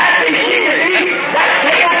just as happy as she could be. That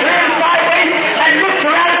tail turned sideways and looked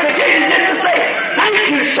around at the gate and did to say, thank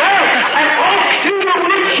you, sir. And off to the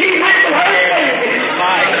woods she went with her baby.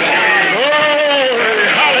 My God.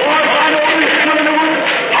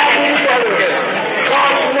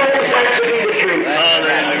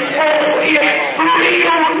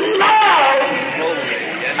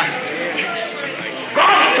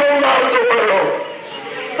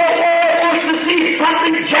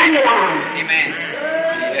 Something genuine. Amen.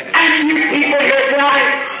 And you people here tonight,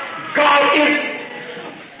 God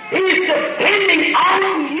He's depending on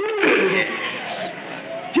you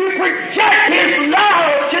to project His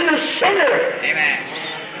love to the sinner. Amen.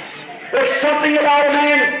 There's something about a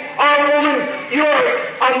man or a woman, you're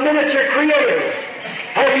a miniature creator.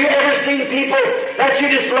 Have you ever seen people that you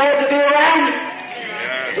just love to be around?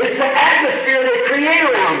 It's the atmosphere they create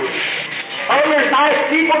around them. Oh, there's nice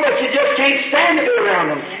people, but you just can't stand to be around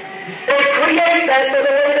them. They create that by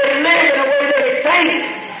the way they live and the way they think.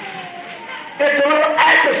 It's a little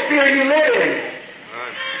atmosphere you live in.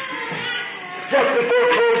 Just before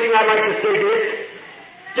closing, I'd like to say this.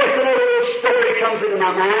 Just another little story comes into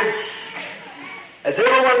my mind. As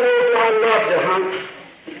everyone knows, I love to hunt.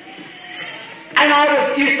 And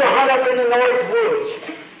I used to hunt up in the North Woods,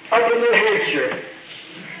 up in New Hampshire.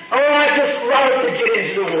 Oh, I just love to get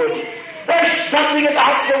into the woods. There's something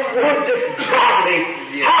about the woods that's godly.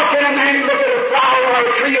 Yeah. How can a man look at a flower or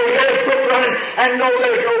a tree or hear a brook running and know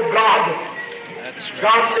there's no God?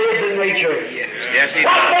 God lives in nature. Yes, He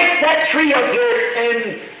what does. makes that tree up here in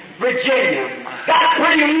Virginia got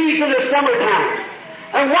pretty leaves in the summertime?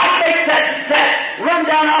 And what makes that sap run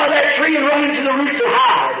down out of that tree and run into the roots and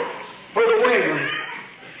hide for the winter?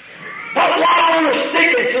 But why on a stick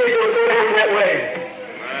and see it go down that way?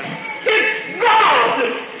 It's God!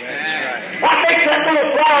 What makes that little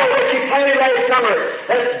flower that you planted last summer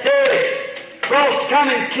that's dead? Frost come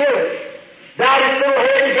and kill it. Bowed its little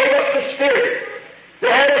head and gave up the spirit. They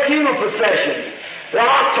had a funeral procession. The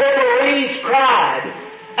October rains cried,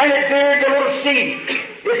 and it buried the little seed.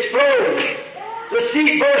 It's froze. The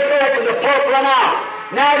seed burst open, the pulp run out.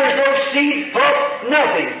 Now there's no seed, pulp,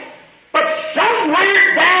 nothing. But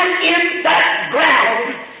somewhere down in that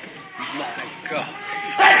ground, My God.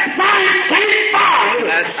 that science can't find,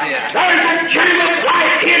 That's it. there's a germ of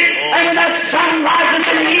life in, and when that sun rises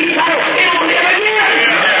in the east, it'll live again.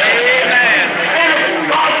 Amen.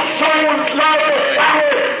 And God so loved the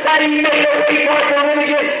flower that He made a way for it to live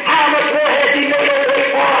again. How much more has He made a way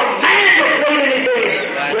for a man to put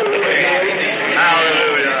anything?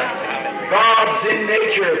 Hallelujah. God's in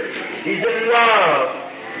nature. He's in love.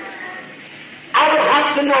 I would hunt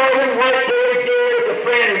the northern white-tailed deer with a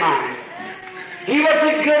friend of mine. He was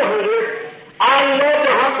a good hunter. I loved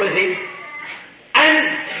to hunt with him. And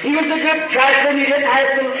he was a good tracker, and you didn't have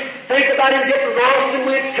to think about him getting lost, and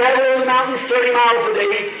we'd travel over the mountains 30 miles a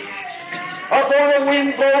day. Although the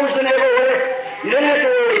wind blows and everywhere, you didn't have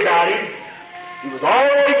to worry about him. He was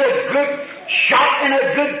always a good shot and a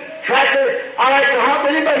good tracker. I liked to hunt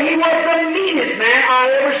with him, but he was the meanest man I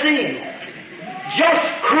ever seen. Just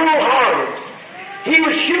cruel-hearted. He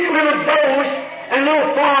would shoot little does and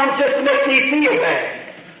little fawns just to make me feel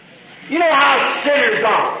bad. You know how sinners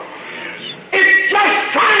are. It's just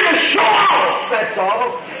trying to show off, that's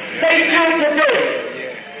all. They do it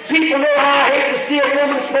today. People know how I hate to see a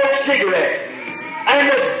woman smoke cigarettes.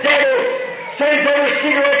 And the devil sends every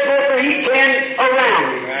cigarette smoker he can around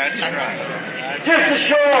him. That's right. Just to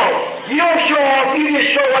show off. You don't show off, you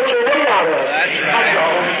just show what you're made out of. That's right. That's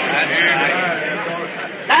all. That's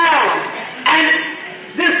right. Now, and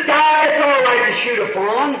this guy, it's all right to shoot a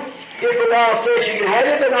fawn. If the law says you can have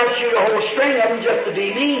it, but not shoot a whole string of them just to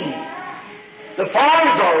be mean. The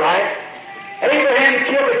fawn's all right. Abraham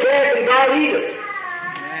killed a calf and God eat it.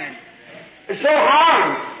 It's no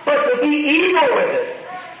harm, but to be evil with it.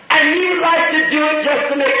 And he would like to do it just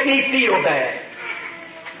to make me feel bad.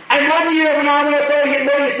 And one year when I went up there, he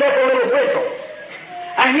made himself a little whistle.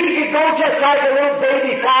 And he could go just like a little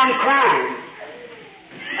baby fawn crying.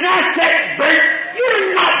 And I said, Bert,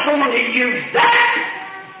 you're not going to use that.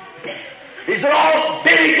 He said, oh,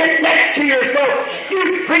 Billy, get next to yourself.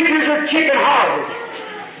 You preachers are chicken-hearted.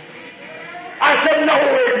 I said, no,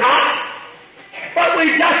 we're not. But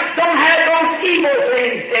we just don't have those evil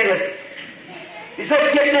things in us. He said,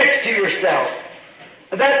 get next to yourself.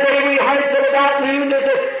 That day we hunted till about noon. There's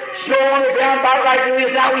a snow on the ground about like it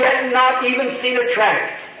is now. We hadn't not even seen a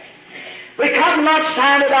track. We come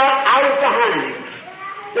lunchtime about hours behind him.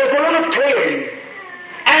 There's a little clearing.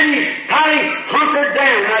 And he kind of hunkered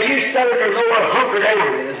down. Now, you Southerners know what hunker down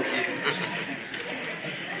is.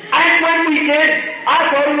 And when we did,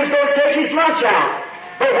 I thought he was going to take his lunch out.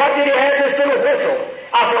 But what did he have? This little whistle.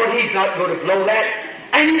 I thought he's not going to blow that.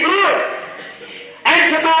 And he blew it.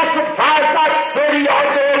 And to my surprise, about 30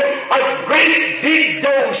 yards away, a great big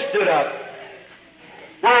doe stood up.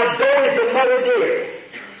 Now, a doe is a mother deer.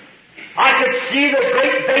 I could see the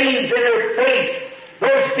great veins in her face.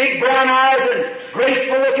 Those big brown eyes and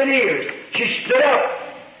graceful-looking ears. She stood up.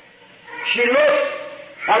 She looked.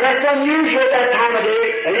 Now, that's unusual at that time of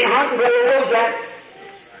day. Any hunting brother knows that.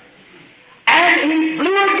 And he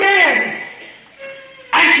blew again.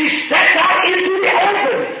 And she stepped out into the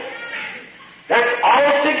open. That's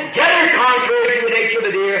altogether contrary to the nature of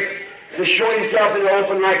the deer, to show himself in the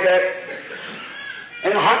open like that.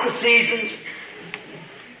 In the hunting seasons.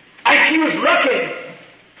 And she was looking.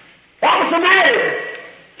 What was the matter?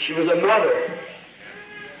 She was a mother.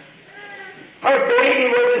 Her baby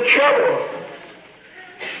was in trouble.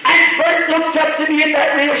 And Bert looked up to me at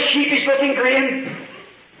that real sheepish-looking grin.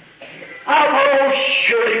 I thought, oh,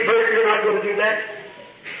 surely, Bert, you're not going to do that.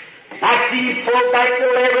 I see him pull back the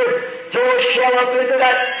lever, throw a shell up into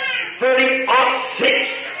that 30-06,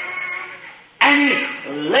 and he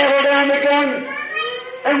leveled down the gun.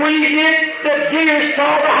 And when he did, the deer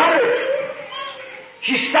saw the hunter.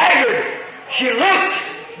 She staggered. She looked.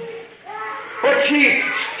 But she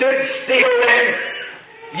stood still and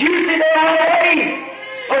used it all away.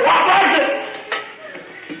 But what was it?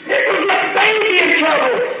 It was the baby in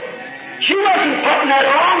trouble. She wasn't putting that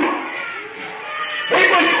on. It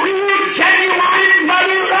was real, genuine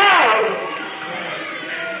mother love.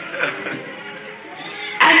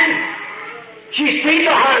 And she seen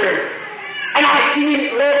the hunter. And I seen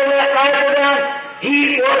him level that rifle down.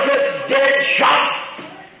 He was a dead shot.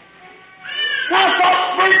 And I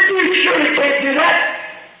thought, Bert, you surely can't do that.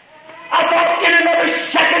 I thought in another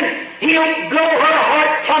second he'll blow her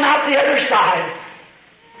heart, come out the other side.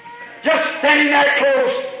 Just standing there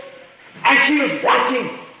close. And she was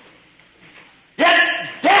watching. Yet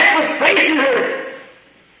death was facing her.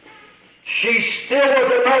 She still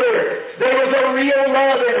was a mother. There was a real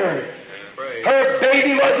love in her. Her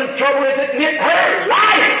baby wasn't trouble if it meant her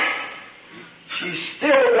life. She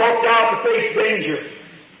still walked out to face danger.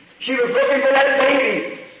 She was looking for that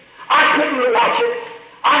baby. I couldn't watch it.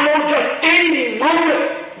 I know just any moment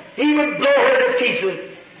he would blow her to pieces.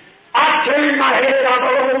 I turned my head. I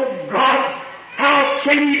thought, oh God, how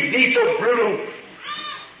can he be so brutal?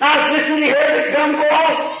 I was listening to hear the gun go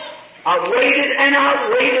off. I waited and I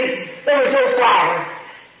waited. There was no fire.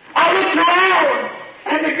 I looked around.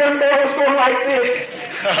 And the gun barrel was going like this.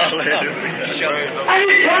 Hallelujah. And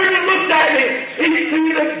he turned and looked at me. He threw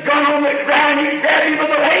the gun on the ground. He grabbed me by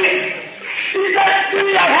the leg. He said,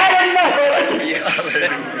 "Dude, I've had enough of it."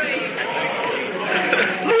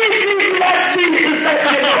 Leave me to that Jesus that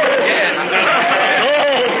you know. Yes.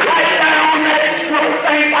 Right down on that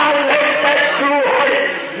snowbank, I left that cruel-hearted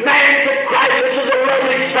man to Christ, which is a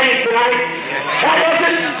lovely saint tonight. What was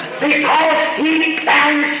it? Because he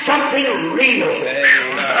found something real.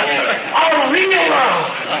 A real love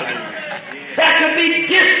that could be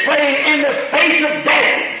displayed in the face of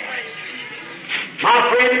death. My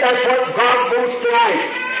friend, that's what God wants tonight.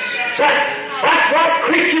 That's what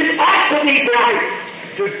Christians ought to be tonight.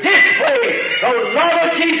 To display the love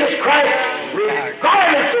of Jesus Christ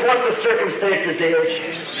regardless of what the circumstances is.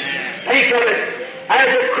 Think of it. As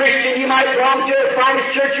a Christian, you might belong to the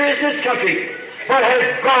finest church there is in this country. But has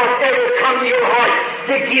God ever come to your heart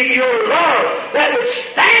to give you a love that would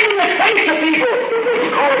stand in the face of people if they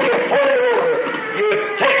called you holy order? You would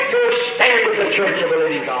take your stand with the church of the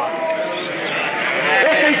living God.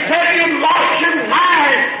 If they said you lost your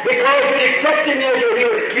mind because you accepted Him as your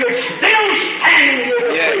healer, you'd still stand and give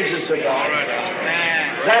the praises to God.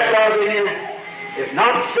 That love in you, if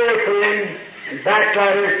not sin and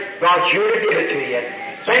backslider, God's sure to give it to you.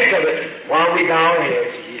 Think of it while we bow our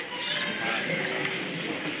heads.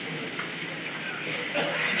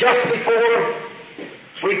 Just before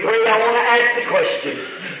we pray, I want to ask the question.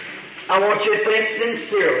 I want you to think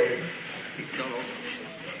sincerely.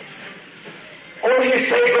 Oh, you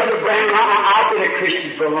say, Brother Branham, I've been a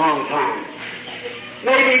Christian for a long time.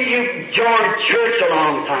 Maybe you joined church a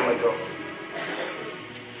long time ago.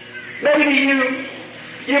 Maybe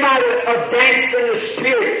you might have danced in the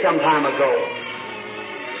Spirit some time ago.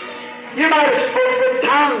 You might have spoken with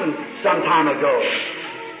tongues some time ago.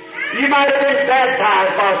 You might have been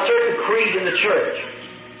baptized by a certain creed in the church.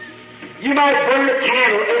 You might burn a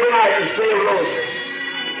candle every night and say a rosary.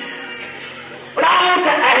 But I want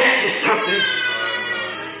to ask you something.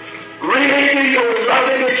 Really, do you love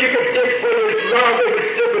Him that you could display His love that was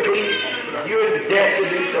stood between you and death to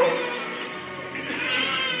do so?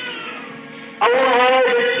 I want all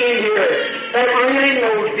that's in here that really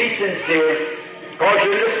knows, be sincere, because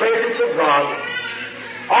you're in the presence of God.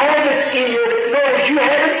 All that's in you that knows you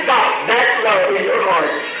haven't got that love in your heart,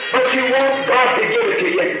 but you want God to give it to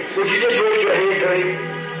you. Would you just raise your hand to Him?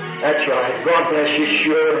 That's right. God bless you,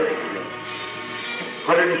 sure.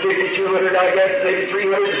 150, 200, I guess, maybe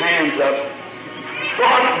 300 hands up.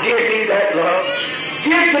 God, give me that love.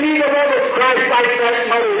 Give to me the love of Christ like that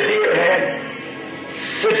mother dear had.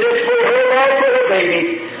 To display her love for the baby.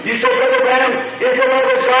 You say, Brother Branham, is the love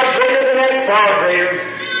of God greater than that? Far greater.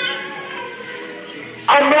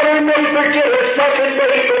 A mother may forget her second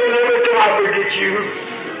baby, but never can I forget you.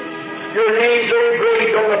 Your names are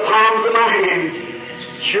engraved on the palms of my hands,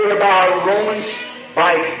 sure by a Roman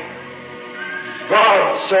spike. God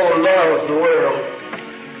so loved the world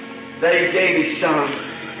that He gave His Son.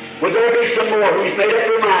 Will there be some more who's made up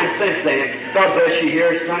their mind since then? God bless you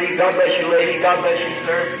here, sonny. God bless you, lady. God bless you,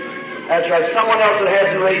 sir. That's right. Someone else that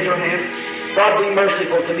hasn't raised their hands. God be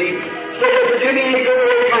merciful to me. Say, does it do me any good to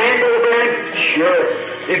raise my hand, Brother Branham? Sure.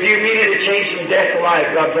 If you needed a change from death to life,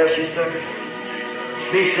 God bless you, sir.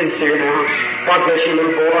 Be sincere now. God bless you,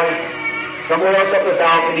 little boy. Somewhere else up the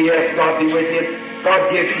balcony, yes, God be with you. God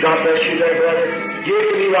bless you there, brother. Give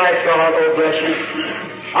to me life, God, oh bless you.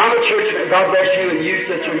 I'm a church member, God bless you, and you,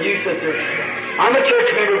 sister. I'm a church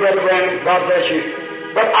member, Brother Branham, God bless you.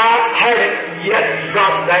 But I haven't yet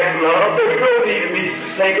got that love. There's no need of me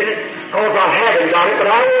thinking it, because I haven't got it, but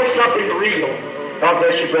I want something real. God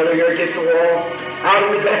bless you, brother, here against the wall. Out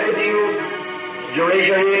in the vestibule. Did you raise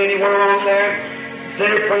your hand anywhere along there?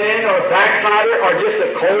 Sinner friend, or backslider, or just a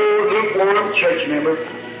cold, lukewarm church member.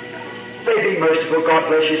 Say, be merciful, God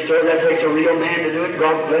bless you, sir. That takes a real man to do it.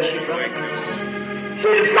 God bless you, brother.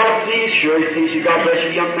 Say, does God see you? Sure, He sees you. God bless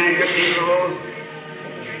you, young man. Good piece of road.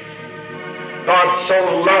 God so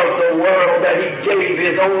loved the world that He gave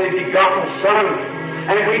His only begotten Son.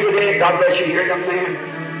 And we today, God bless you here, young man.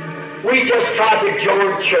 We just try to join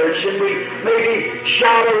church and we maybe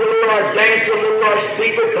shout a little or dance a little or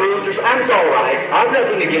speak with tongues or something. It's all right. I've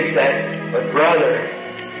nothing against that. But brother,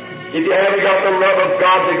 if you haven't got the love of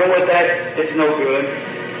God to go with that, it's no good.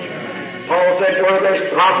 Paul said, where there's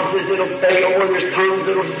prophecies, it'll fail. Where there's tongues,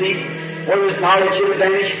 it'll cease. Where there's knowledge, it'll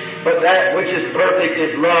vanish. But that which is perfect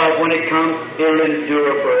is love. When it comes, it'll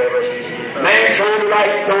endure forever. Man trying to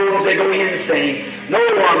write songs, they go insane. No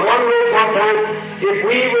one. One wrote one time, if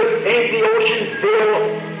we would make the ocean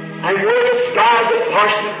fill and were the skies that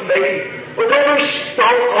parsonage made, was every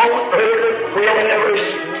stalk on earth a quill and every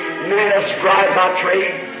man a scribe by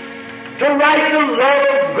trade, to write the love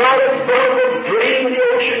of God above would drain the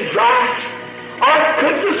ocean dry, or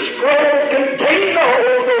could the scroll contain the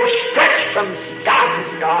whole, though stretched from sky to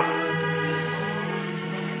sky?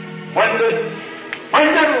 When the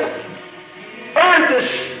earth is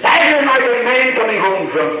staggering like a man coming home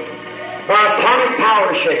drunk, by atomic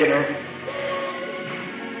power shaking her.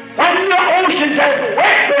 When the oceans has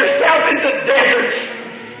wet themselves into deserts,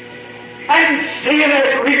 and seeing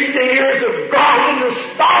has reached the ears of God, and the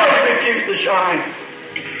stars refuse to shine,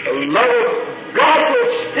 the love of God will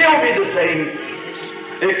still be the same.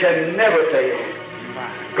 It can never fail.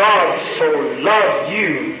 God so loved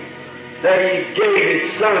you that He gave His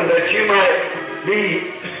Son that you might be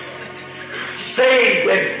saved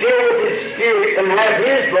and filled with His Spirit and have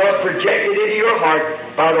His love projected into your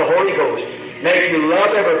heart by the Holy Ghost. Make you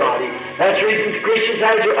love everybody. That's the reason Christians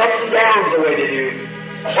have your ups and downs the way they do.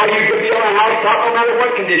 Why, you could be on a housetop no matter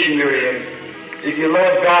what condition you're in. If you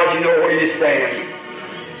love God, you know where you stand.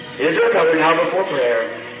 Is there another now before prayer?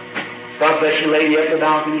 God bless you, lady at the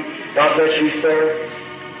balcony. God bless you, sir.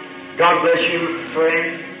 God bless you,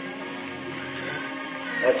 friend.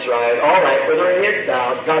 That's right. All right, with our heads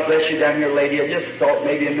bowed. God bless you down here, lady. I just thought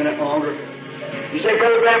maybe a minute longer. You say,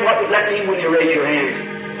 Brother Branham, what does that mean when you raise your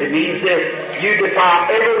hands? It means this. You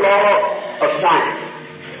defy every law of science.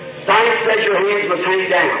 Science says your hands must hang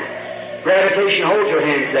down. Gravitation holds your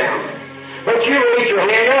hands down. But you raise your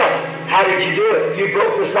hand up. How did you do it? You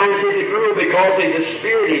broke the scientific rule because there's a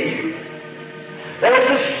spirit in you. There's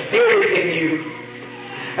a spirit in you.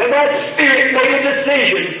 And that spirit made a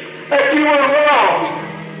decision that you were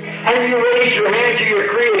wrong. And you raise your hand to your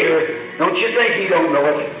Creator. Don't you think He don't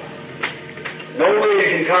know it? No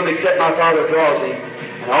way can come except my Father draws him.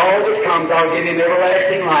 And all that comes, I'll give him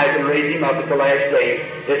everlasting life and raise him up at the last day.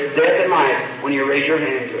 It's death and life when you raise your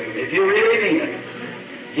hand to Him. If you really mean it.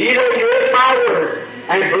 He that heareth my word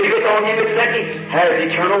and believeth on Him that sent me has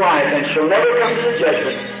eternal life and shall never come to the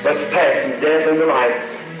judgment, but is passed from death unto life.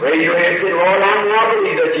 Raise your hand and say, Lord, I now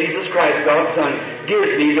believe that Jesus Christ, God's Son,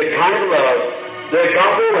 gives me the kind of love, the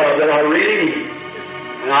godly love that I really need.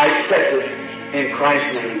 And I accept it in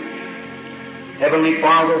Christ's name. Heavenly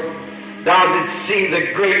Father, Thou didst see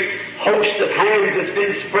the great host of hands that's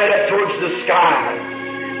been spread up towards the sky.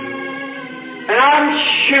 And I'm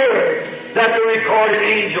sure that the recorded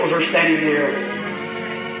angels are standing there.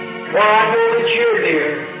 For I know that you're near.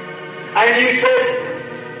 And you said,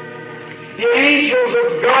 the angels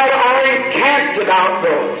of God are encamped about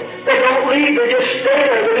those. They don't leave, they just stay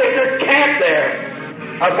there. They make their camp there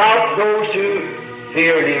about those who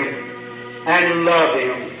fear Him and love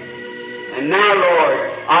Him. And now, Lord,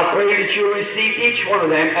 I pray that you'll receive each one of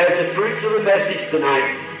them as the fruits of the message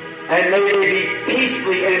tonight. And may they be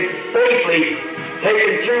peacefully and safely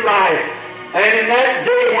taken through life. And in that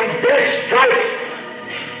day when death strikes,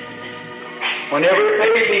 whenever it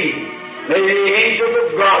may be, may the angels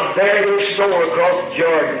of God bear their soul across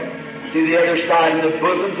Jordan to the other side in the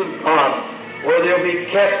bosoms of God, where they'll be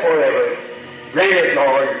kept forever. Grant it,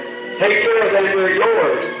 Lord. Take care of them. They're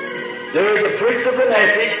yours. They're the fruits of the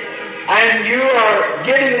message, and you are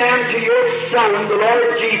giving them to your Son, the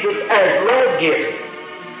Lord Jesus, as love gifts.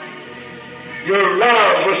 Your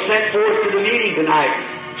love was sent forth to the meeting tonight.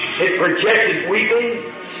 It projected weeping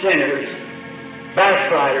sinners,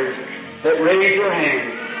 backsliders that raise their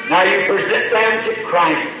hand. Now you present them to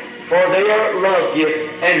Christ, for they are love gifts,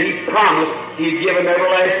 and He promised He'd give them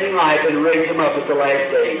everlasting life and raise them up at the last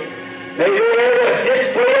day. May you have a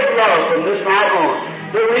display of love from this night on,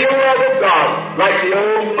 the real love of God, like the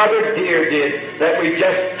old mother dear did that we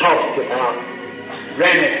just talked about.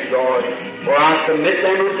 Grant it, Lord, for I commit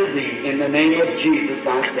them unto Thee in the name of Jesus,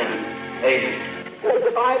 Thy Son. Amen. Does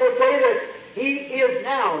the Bible say that He is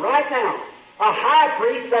now, right now, a high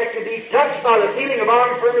priest that can be touched by the feeling of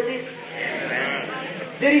our infirmities?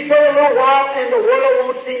 Amen. Did He say a little while, and the world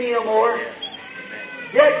won't see me no more?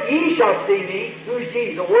 Yet ye shall see me. Who's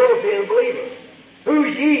ye? The world's the unbelievers.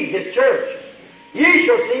 Who's ye? His church. Ye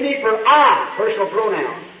shall see me, for I, personal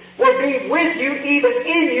pronoun, will be with you, even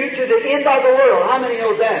in you, to the end of the world. How many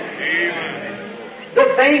knows that? Amen.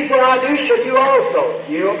 The things that I do shall you also.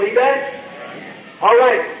 You don't believe that? All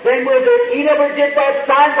right. Then He never did that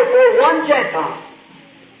sign before one Gentile.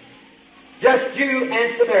 Just Jew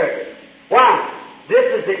and Samaritan. Why?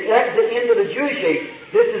 That's the end of the Jewish age.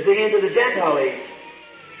 This is the end of the Gentile age.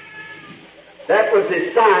 That was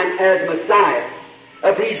His sign as Messiah.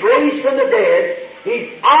 If He's raised from the dead,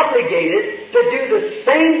 He's obligated to do the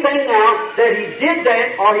same thing now that He did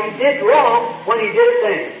then, or He did wrong when He did it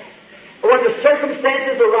then. When the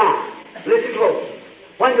circumstances arise, listen close.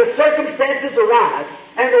 When the circumstances arise,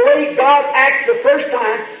 and the way God acts the first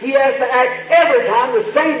time, He has to act every time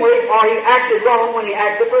the same way, or He acted wrong when He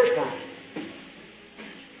acted the first time.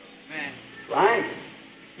 Amen. Right?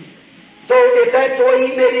 So if that's the way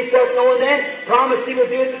He made Himself known then, promised He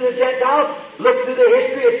would do it to the Gentiles, look through the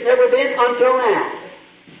history, it's never been until now.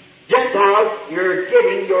 Gentiles, you're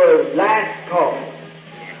getting your last call.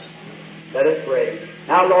 Let us pray.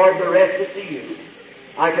 Now, Lord, the rest is to You.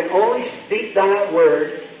 I can only speak Thy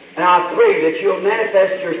word, and I pray that You'll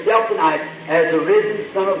manifest Yourself tonight as the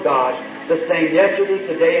risen Son of God, the same yesterday,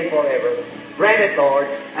 today, and forever. Grant it, Lord,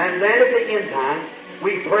 and then at the end time,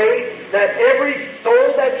 we pray that every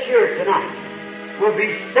soul that's here tonight will be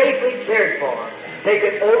safely cared for,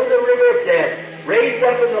 taken over the river of death, raised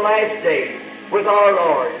up in the last day with our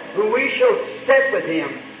Lord, who we shall sit with Him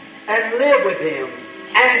and live with Him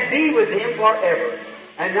and be with Him forever.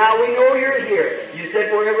 And now we know You're here. You said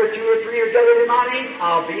wherever two or three are gathered in My name,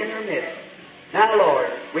 I'll be in their midst. Now, Lord,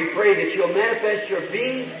 we pray that You'll manifest Your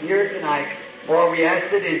being here tonight, for we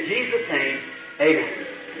ask it in Jesus' name. Amen.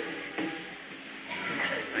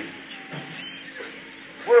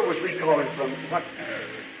 Where was we calling from? What?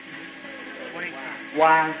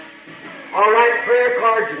 Why? All right, prayer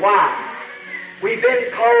cards, why? We've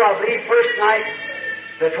been called, I believe, first night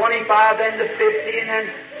to 25, then to 50, and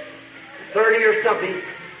then 30 or something.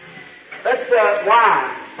 That's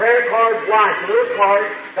why. Prayer card, why. It's a little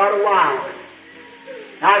card, got a Y on it.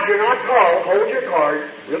 Now, if you're not called, hold your card.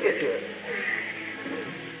 We'll get to it.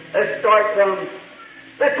 Let's start from...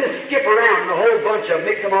 Let's just skip around the whole bunch of them,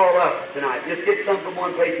 mix them all up tonight. Just get some from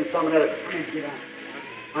one place and some another. Please get out.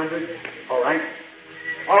 100. All right.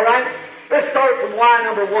 All right. Let's start from Y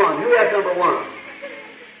number 1. Who has number 1?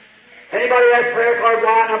 Anybody has prayer card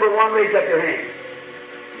Y number 1? Raise up your hand.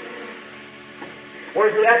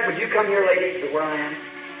 Where's it at? Would you come here, ladies, to where I am?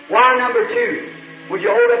 Y number 2. Would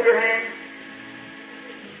you hold up your hand?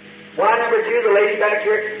 Y number 2, the lady back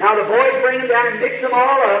here. Now the boys bring them down and mix them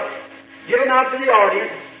all up. Give them out to the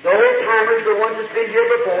audience. The old-timers, the ones that's been here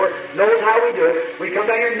before, knows how we do it. We come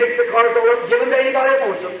down here and mix the cards all up, give them to anybody that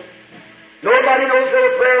wants them. Nobody knows where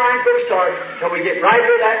the prayer line's going to start till we get right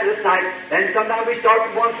here that this night. Then sometimes we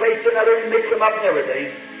start from one place to another and mix them up and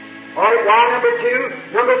everything. All right, Y number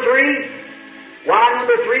 2. Number 3. Y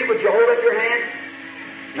number 3, would you hold up your hand?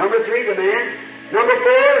 Number 3, the man. Number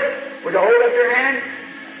 4, would you hold up your hand?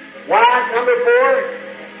 Y number 4.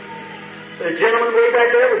 The gentleman way back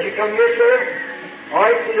there, would you come here, sir? All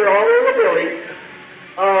right, see, they're all over the building.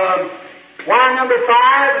 Y number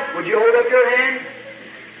 5, would you hold up your hand?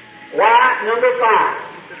 Y number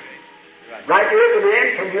 5. Right here, the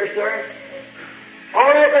man. Come here, sir. All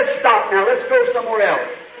right, let's stop now. Let's go somewhere else.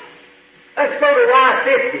 Let's go to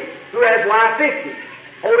Y50. Who has Y50?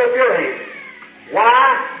 Hold up your hand.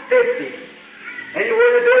 Y50. Anywhere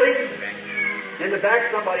in the building? In the back,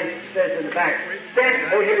 somebody says in the back.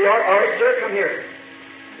 Stand. Oh, here you are. All right, sir, come here.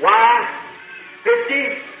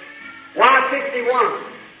 Y50. Y51.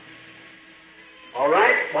 All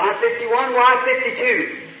right, Y51,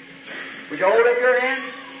 Y52. Would you hold up your hand?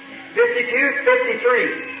 52, 53.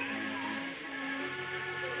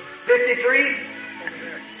 53.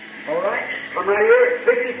 All right, come right here.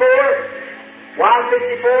 54.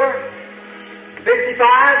 Y54.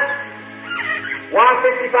 55.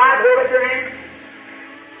 Y55, hold up your hand.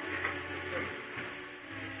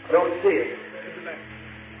 I don't see it.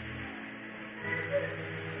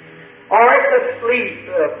 All right, let's leave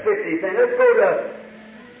 50 then.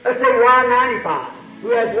 Let's say Y95. Who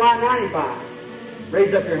has Y95?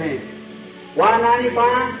 Raise up your hand.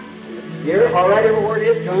 Y95? Here, all right, everywhere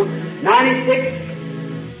it is, come. 96?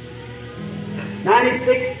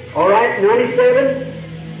 96? All right,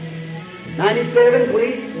 97? 97,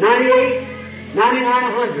 please. 98? 99,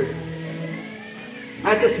 100.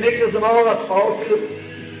 That just mixes them all up, all through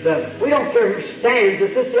we don't care who stands.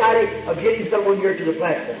 It's just the idea of getting someone here to the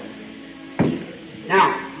platform.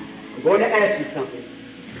 Now, I'm going to ask you something.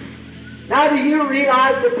 Now, do you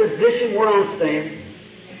realize the position where I stand?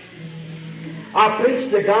 I preach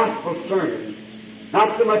the gospel sermon,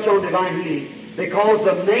 not so much on divine healing, because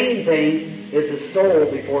the main thing is the soul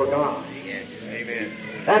before God. Amen.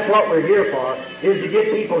 That's what we're here for, is to get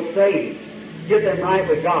people saved, get them right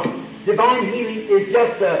with God. Divine healing is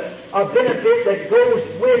just a benefit that goes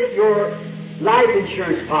with your life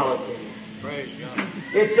insurance policy. Praise God.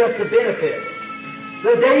 It's just a benefit.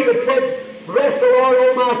 So David said, bless the Lord,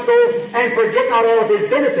 O my soul, and forget not all of His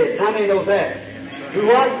benefits. How many knows that? Who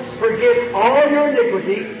what? Forgives all your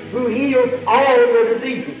iniquity, who heals all your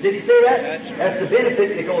diseases. Did He say that? That's right. That's the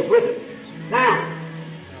benefit that goes with it. Now,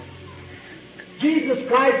 Jesus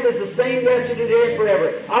Christ is the same yesterday, today, and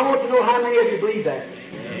forever. I want to know how many of you believe that.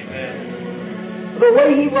 Amen. The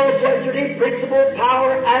way He was yesterday, principle,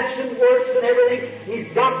 power, action, works, and everything, He's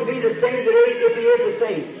got to be the same today if He is the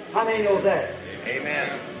same. How many knows that?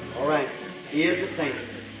 Amen. All right. He is the same.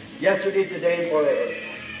 Yesterday, today, and forever.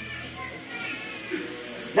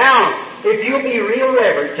 Now, if you'll be real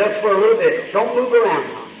reverent just for a little bit, don't move around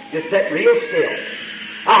now. Just sit real still.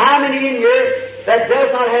 Now, how many in here that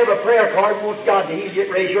does not have a prayer card and wants God to heal you?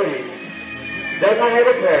 Raise your hand. Does not have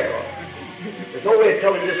a prayer card. There's no way of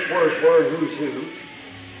telling this word's word, who's who.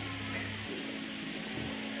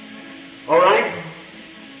 All right?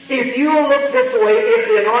 If you'll look this way, if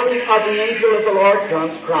the anointing of the angel of the Lord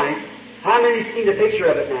comes, Christ, how many seen the picture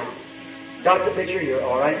of it now? Got the picture here,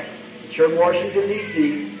 all right? It's here in Washington,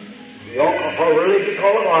 D.C. A religious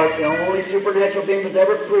hall of art, the only supernatural being was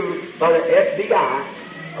ever proved by the FBI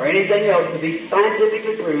or anything else to be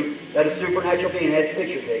scientifically proved that a supernatural being had his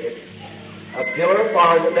picture taken. A pillar of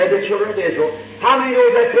fire that led the children of Israel. How many know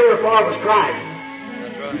that pillar of fire was Christ?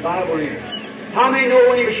 That's right. The Bible reads. How many know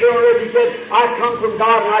when He was here on earth, He said, I come from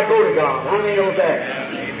God and I go to God? How many knows that?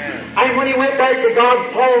 Amen. And when He went back to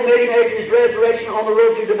God, Paul met Him after His resurrection on the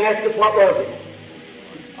road to Damascus. What was it?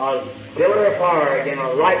 A pillar of fire again,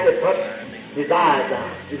 a light that put his eyes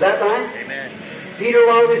out. Is that right? Amen. Peter,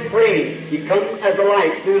 while he was praying, he come as a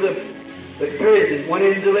light through the prison, went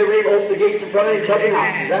in delivery, opened the gates in front of him, took him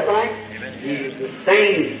out. Is that right? Amen. He's the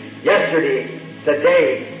same yesterday,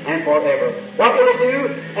 today, and forever. What will He do?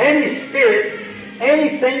 Any spirit,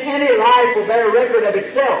 anything, any life will bear record of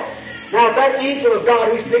itself. Now, if that angel of God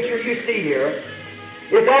whose picture you see here,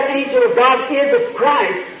 if that angel of God is of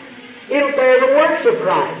Christ, it'll bear the works of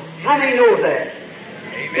Christ. How many knows that?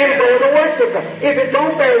 Amen. It'll bear the works of Christ. If it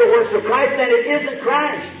don't bear the works of Christ, then it isn't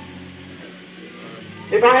Christ.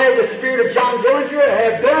 If I had the spirit of John Dillinger,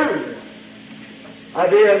 I'd have done. I'd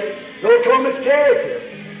be a notorious character.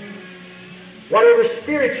 Whatever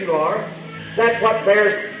spirit you are, that's what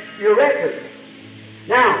bears your record.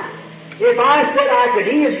 Now, if I said I could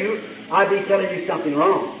heal you, I'd be telling you something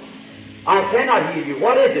wrong. I cannot heal you.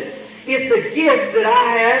 What is it? It's a gift that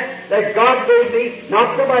I have that God gave me,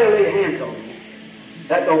 not somebody lay hands on me.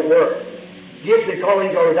 That don't work. Gifts and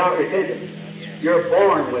callings are without repentance. You're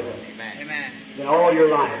born with them. Amen. In all your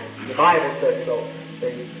life. The Bible says so.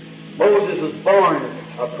 Moses was born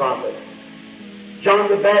a prophet. John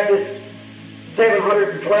the Baptist,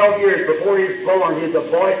 712 years before he was born, he is the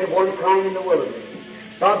voice of one crying in the wilderness.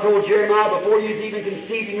 God told Jeremiah, before you was even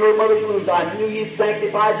conceived in your mother's womb, I knew you,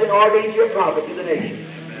 sanctified you, and ordained you a prophet to the nation.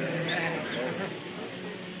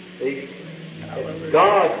 See? It's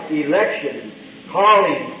God's election,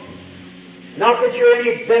 calling. Not that you're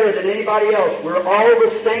any better than anybody else. We're all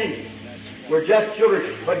the same. We're just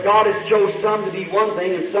children. But God has chose some to be one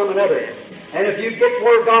thing and some another. And if you get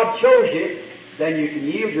where God chose you, then you can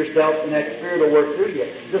yield yourself and that Spirit will work through you.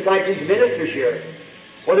 Just like these ministers here.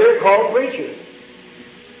 Well, they're called preachers.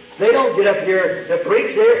 They don't get up here to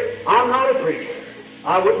preach there. I'm not a preacher.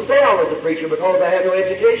 I wouldn't say I was a preacher because I had no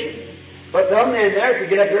education. But some men there could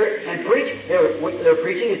get up here and preach. Their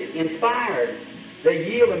preaching is inspired. They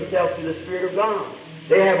yield themselves to the Spirit of God.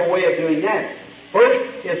 They have a way of doing that.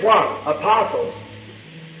 First is what? Apostles.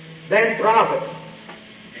 Then prophets.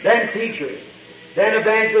 Then teachers. Then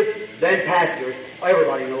evangelists. then pastors.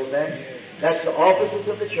 Everybody knows that. That's the offices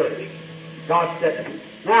of the church. God set them.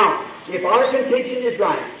 Now, if our contention is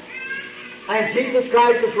right, and Jesus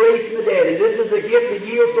Christ was raised from the dead, and this is the gift that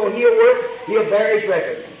yields, so He'll work, He'll bear His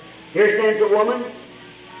record. Here stands a woman.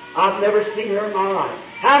 I've never seen her in my life.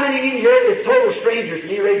 How many in here is total strangers?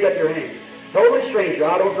 And you raise up your hand. Total stranger,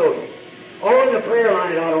 I don't know you. All in the prayer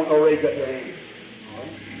line, I don't know, raise up your hand.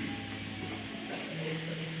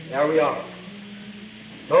 There we are.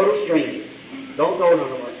 Total strangers. Don't know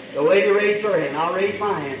none of them. The lady raised her hand. I'll raise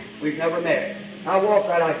my hand. We've never met. I'll walk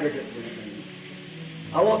right out here just a minute.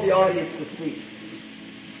 I want the audience to see.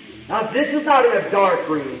 Now, this is not in a dark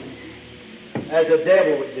room, as the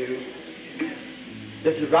devil would do.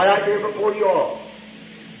 This is right out here before you all.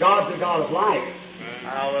 God's a God of light.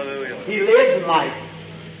 Hallelujah. He lives in light.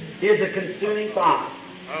 He is a consuming fire.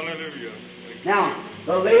 Hallelujah. Now,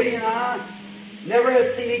 the lady and I never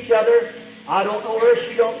have seen each other. I don't know her.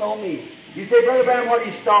 She don't know me. You say, Brother Branham, what are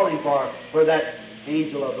you stalling for? For that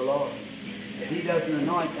angel of the Lord. If He doesn't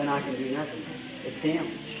anoint, then I can do nothing. It's Him.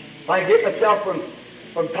 If I get myself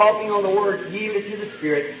from talking on the Word, yielded to the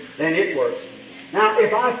Spirit, then it works. Now,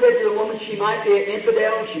 if I said to the woman, she might be an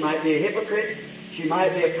infidel, she might be a hypocrite, she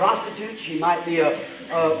might be a prostitute, she might be a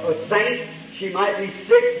saint, she might be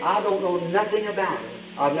sick, I don't know nothing about her.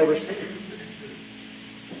 I've never seen her.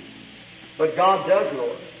 But God does know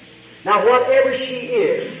her. Now, whatever she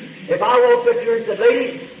is, if I walked up here and said,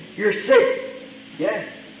 lady, you're sick. Yes.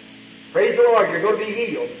 Praise the Lord, you're going to be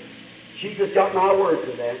healed. She just got my word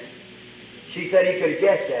for that. She said He could have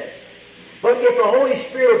guessed that. But if the Holy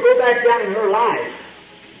Spirit will go back down in her life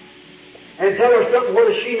and tell her something,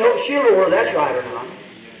 whether she knows, she'll know whether that's right or not,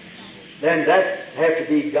 then that have to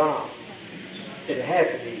be God. It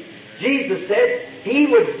has to be. Jesus said He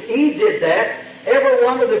did that. Every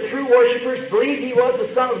one of the true worshipers believed He was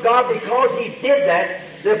the Son of God because He did that.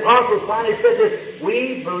 The apostles finally said this,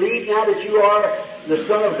 we believe now that you are the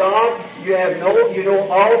Son of God. You know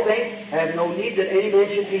all things, have no need that any man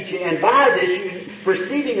should teach you. And by this, you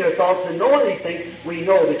perceiving their thoughts and knowing these things, we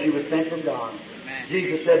know that you were sent from God. Amen.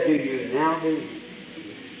 Jesus said, do you now believe?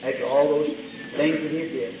 After all those things that He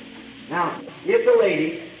did. Now, if the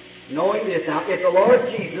lady, knowing this now, if the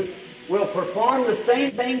Lord Jesus will perform the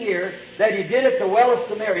same thing here that He did at the well of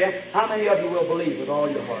Samaria, how many of you will believe with all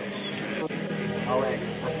your heart? All right.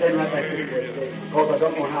 I stand right back here because I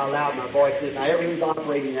don't know how loud my voice is. Now, everything's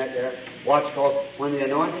operating out there. Watch, because when the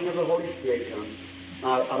anointing of the Holy Spirit comes,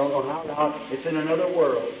 I don't know how loud, it's in another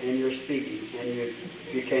world, and you're speaking, and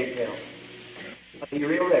you can't tell. Be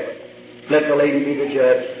real reverent. Let the lady be the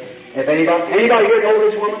judge. If anybody here know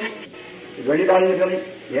this woman? Is there anybody in the building?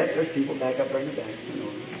 Yes, there's people back up there in the back.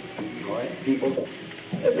 All right, people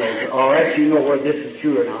that know her. All right, you know whether this is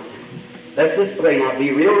true or not. Let's just pray now.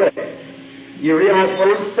 Be real reverent. You realize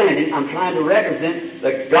where I'm standing. I'm trying to represent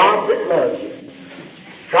the God that loves you.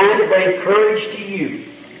 Trying to bring courage to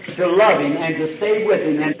you to love Him and to stay with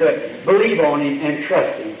Him and to believe on Him and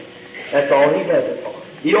trust Him. That's all He does it for.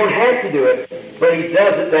 You don't have to do it, but He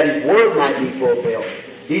does it that His Word might be fulfilled.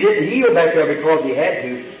 He didn't heal back there because He had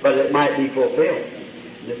to, but it might be fulfilled.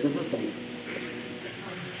 This is the thing.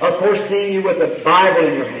 Of course, seeing you with a Bible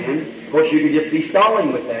in your hand, of course you could just be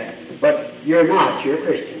stalling with that. But you're not. You're a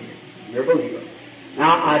Christian. You're a believer.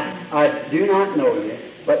 Now, I do not know you,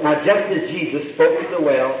 but now just as Jesus spoke to the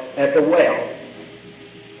well, at the well,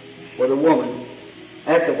 or the woman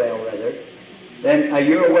at the well, rather, then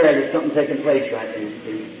you're aware there's something taking place right there.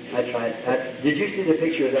 See? That's right. Did you see the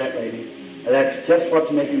picture of that lady? That's just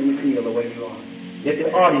what's making you feel the way you are. If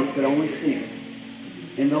the audience could only see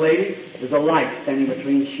it. In the lady, there's a light standing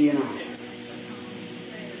between she and I.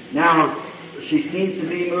 Now, she seems to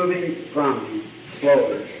be moving from you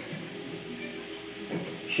slowly.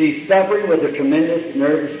 She's suffering with a tremendous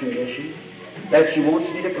nervous condition that she wants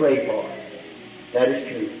me to pray for. That is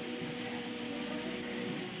true.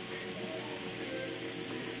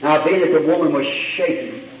 Now, being that the woman was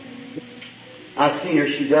shaking, I've seen her,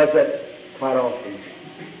 she does that quite often.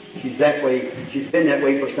 She's that way, she's been that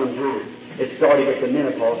way for some time. It started with the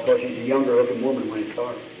menopause because she's a younger looking woman when it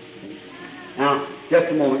started. Now, just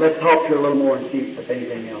a moment, let's talk to her a little more and see if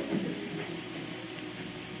anything else.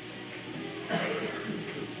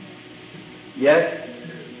 Yes?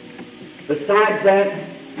 Besides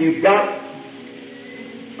that, you've got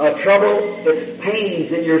a trouble that's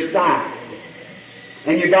pains in your side.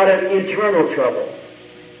 And you've got an internal trouble.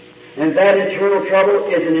 And that internal trouble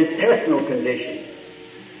is an intestinal condition.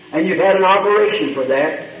 And you've had an operation for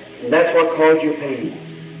that, and that's what caused your pain.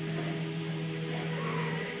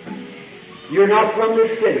 You're not from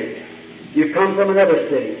this city. You've come from another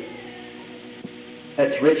city.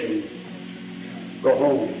 That's Richmond. Go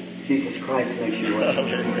home. Jesus Christ makes you well.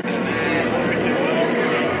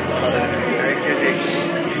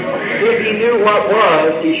 If he knew what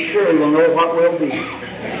was, he surely will know what will be.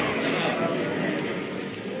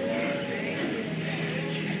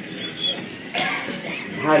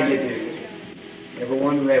 How do you do?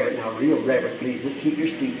 Everyone reverent now, real reverent, please. Just keep your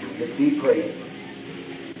seat now. Just be praying.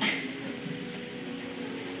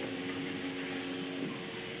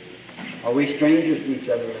 Are we strangers to each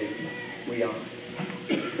other, ladies? We are.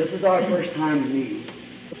 This is our first time meeting.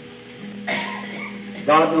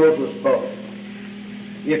 God knows us both.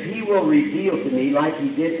 If He will reveal to me, like He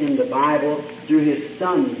did in the Bible through His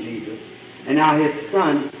Son, Jesus, and now His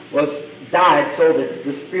Son died so that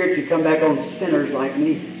the Spirit could come back on sinners like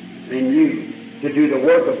me and you to do the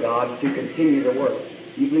work of God, to continue the work.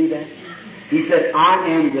 You believe that? He said, I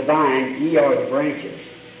am the vine, ye are the branches.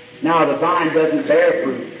 Now the vine doesn't bear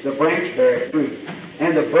fruit, the branch bears fruit.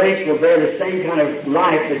 And the branch will bear the same kind of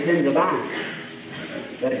life that's in the vine.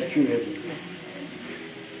 That is true, isn't it?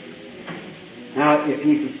 Now, if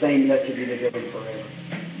He's the same, yesterday, today, and forever,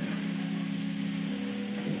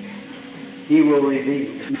 He will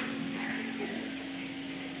reveal.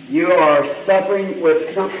 You are suffering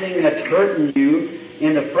with something that's hurting you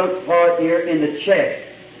in the front part here, in the chest.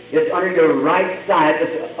 It's under your right side.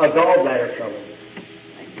 It's a gallbladder trouble.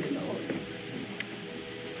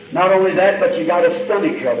 Not only that, but you got a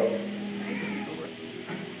stomach trouble.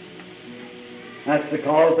 That's the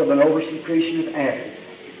cause of an oversecretion of acid.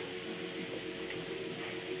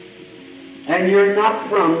 And you're not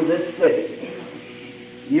from this city.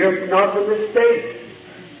 You're not from this state.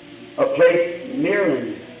 A place,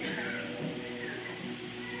 Maryland.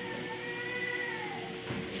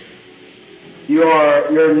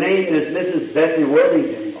 Your name is Mrs. Betsy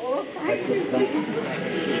Worthington. That's the thing.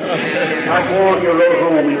 I go on your road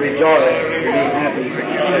home and rejoice and be happy.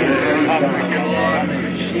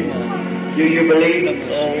 Do you believe?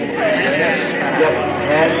 Just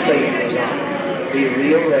have faith in God. Be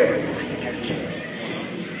real reverent.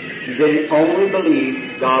 Then only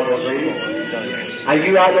believe God will bring it. Now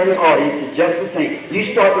you out there in the audience, it's just the same.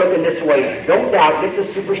 You start looking this way. Don't doubt. Get the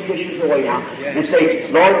superstitions away now. And say,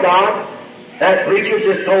 Lord God, that preacher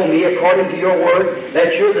just told me, according to your word,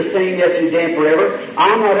 that you're the same yesterday and forever.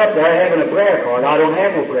 I'm not up there having a prayer card. I don't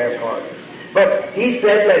have no prayer card. But he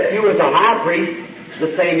said that you was a high priest,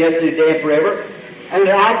 the same yesterday and forever, and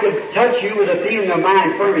that I could touch you with a feeling of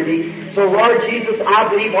my infirmity. So, Lord Jesus, I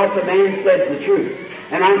believe what the man said is the truth.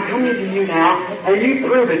 And I'm coming to you now, and you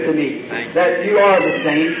prove it to me that you are the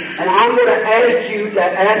same. And I'm going to ask you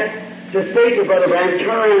to say to Brother Branham, turn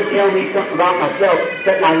around and tell me something about myself,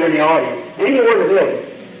 sitting out here in the audience. Any word of will.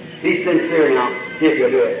 Be sincere now. See if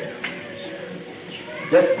you'll do it.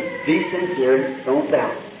 Just be sincere. Don't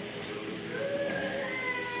doubt.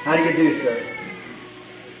 How do you do, sir?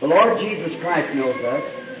 The Lord Jesus Christ knows us.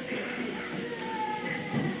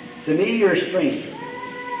 To me, you're a stranger.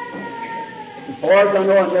 As far as I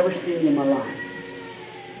know, I've never seen you in my life.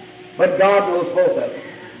 But God knows both of them.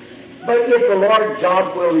 But if the Lord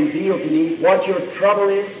God will reveal to me what your trouble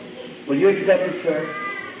is, will you accept it, sir?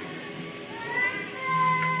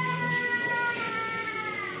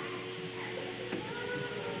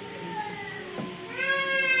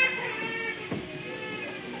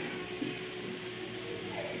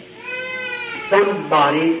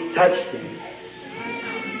 Somebody touched him.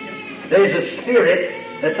 There's a spirit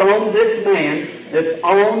that's on this man, that's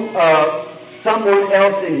on someone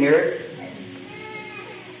else in here.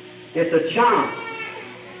 It's a child,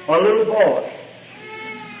 or a little boy.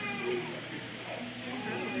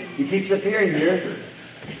 He keeps appearing here.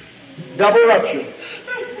 Double rupture.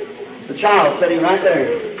 The child sitting right there.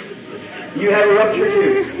 You have a rupture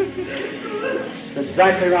too. That's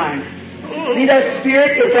exactly right. See that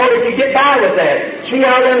spirit? They thought it could get by with that. See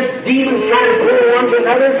how those demons try to pull one to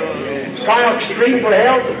another? Trying to scream for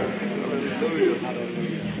help.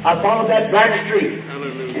 I followed that black street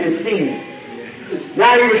and seen it.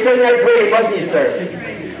 Now you were sitting there praying, wasn't you, sir?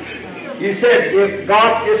 You said, if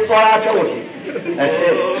God is what I told you. That's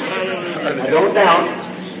it. Now don't doubt.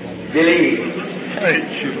 Believe.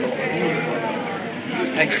 Thank you, Lord.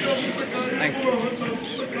 Thank you. Thank you.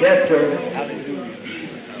 Yes, sir.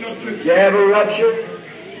 You have a rupture?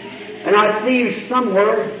 And I see you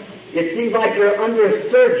somewhere. It seems like you're under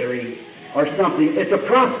a surgery or something. It's a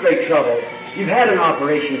prostrate trouble. You've had an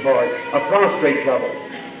operation for it. A prostrate trouble.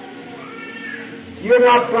 You're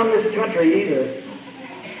not from this country either.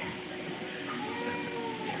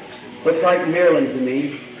 Looks like Maryland to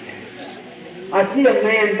me. I see a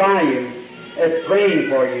man by you that's praying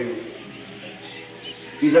for you.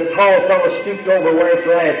 He's a tall fellow stooped over, wears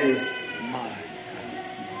glasses.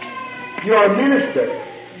 You're a minister.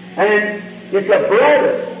 And it's a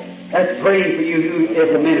brother that's praying for you who is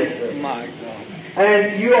a minister. My God.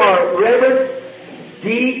 And you are Reverend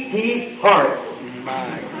D.T. Hart.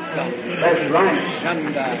 My God. That's right.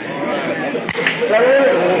 Shandai. Sir,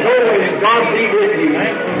 go away. God be with you.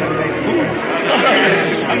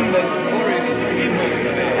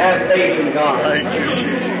 Have faith in God.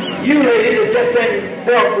 You ladies that just then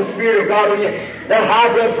felt the Spirit of God on you, that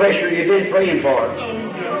high blood pressure you've been praying for.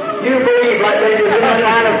 You believe like they did in the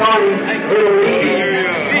line of morning, it'll leave you.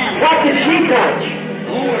 What did she touch?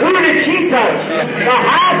 Who did she touch? The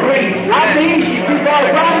high priest, not me. She's too far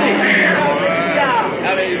from me.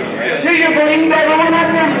 Do you believe every one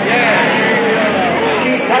of them? Yes.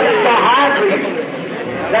 She touched the high priest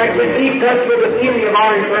that could be touched with the feeling of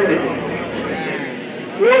our infirmity.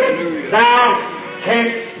 If thou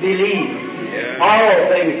canst believe, all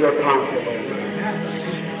things are possible.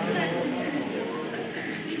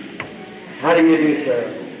 How do you do, sir?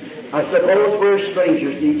 I suppose we're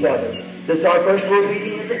strangers to each other. This is our first time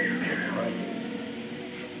meeting, is it?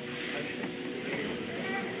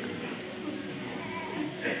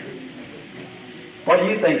 What do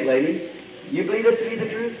you think, ladies? You believe this to be the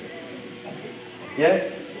truth?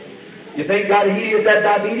 Yes? You think God will heal you of that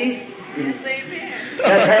diabetes? Yes, amen.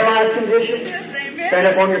 That paralyzed condition? Yes, amen. Stand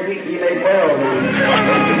up on your feet and be made well.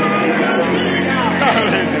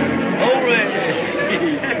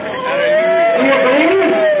 Do you believe?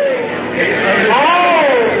 All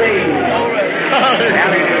things.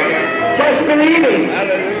 Just believing.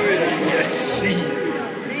 Hallelujah. Yes, Jesus.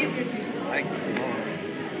 Thank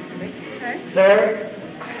you, Sir,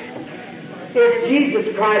 if Jesus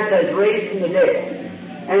Christ has raised from the dead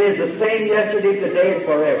and is the same yesterday, today, and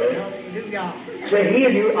forever, to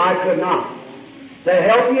heal you, I could not. To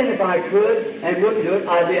help you, and if I could and wouldn't do it,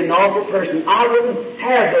 I'd be an awful person. I wouldn't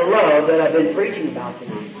have the love that I've been preaching about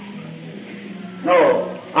tonight.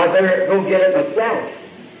 No, I better go get it myself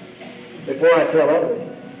before I tell others.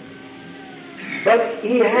 But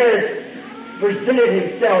He has presented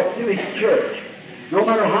Himself to His church. No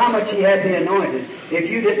matter how much He had the anointed, if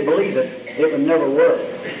you didn't believe it, it would never work.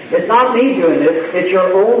 It's not me doing this, it's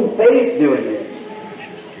your own faith doing this.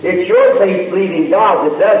 It's your faith believing God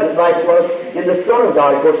that does it, like it was in the Son of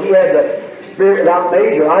God. Of course, He had the Spirit without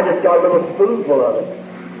measure. I just got a little spoonful of it.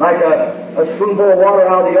 Like a spoonful of water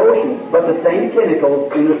out of the ocean. But the same chemicals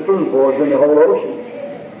in the spoonful as in the whole ocean.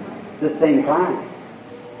 The same kind.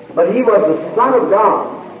 But He was the Son of God.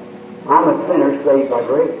 I'm a sinner saved by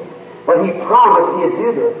grace. But He promised He'd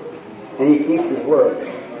do this. And He keeps His word.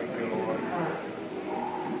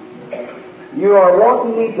 You are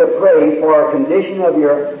wanting me to pray for a condition of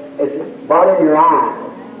your bottom of your eyes.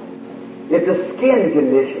 It's a skin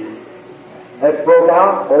condition that's broke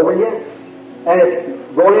out over you, and it's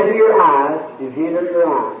going into your eyes and hindering your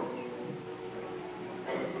eyes.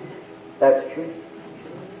 That's true.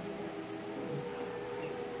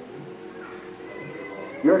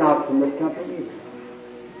 You're not from this country either.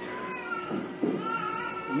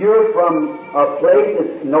 You're from a place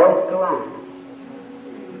that's North Carolina.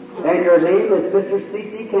 And your name is Mr.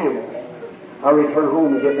 C.C. Campbell. I'll return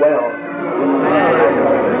home and get well.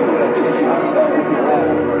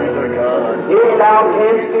 If thou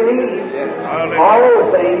canst believe,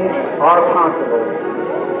 all things are possible.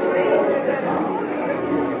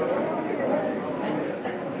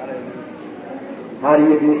 How do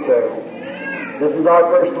you do, sir? This is our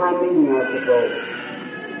first time meeting, I suppose.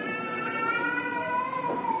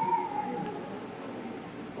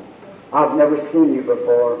 I've never seen you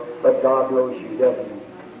before, but God knows you, doesn't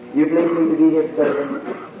He? You believe me to be His servant?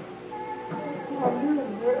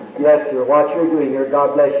 Yes, sir. What you're doing here,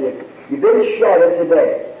 God bless you. You've been shattered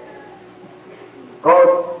today.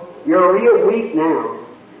 Because you're real weak now.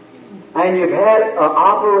 And you've had an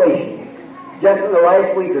operation just in the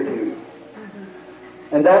last week or two.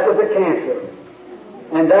 And that was a cancer.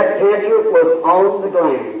 And that cancer was on the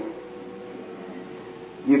gland.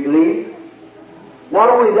 You believe? Not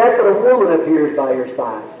only that, but a woman appears by your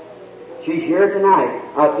side. She's here tonight.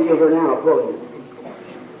 I feel her now, pulling.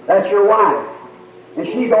 That's your wife. And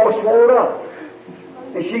she's all swollen up.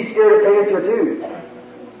 And she's scared of cancer too.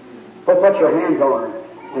 But put your hands on her,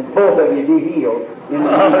 and both of you be healed. In the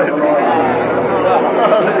name of the Lord.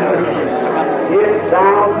 If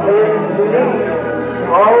thou canst believe,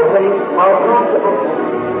 all things are possible.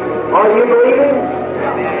 Are you believing?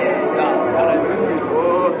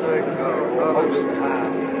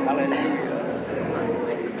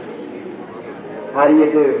 How do you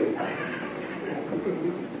do?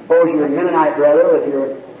 Suppose you're a Mennonite brother with your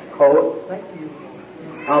coat. Thank you.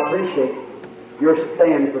 I appreciate your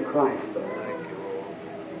stand for Christ.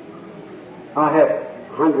 I have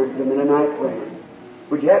hundreds of Mennonite friends.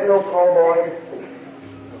 Would you happen to know Paul Boyd?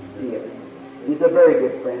 Yes. He's a very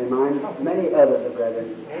good friend of mine. Many others are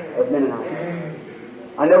brethren of Mennonites.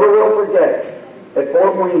 I never will forget, at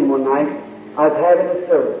Fort Wayne one night, I was having a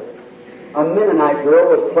service. A Mennonite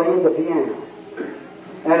girl was playing the piano.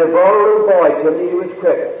 And it brought a little boy to me who was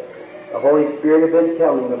crippled. The Holy Spirit had been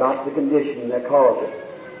telling him about the condition that caused it.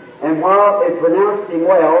 And while it pronounced him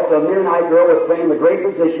well, the Mennonite girl was playing the great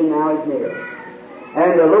position, now he's near.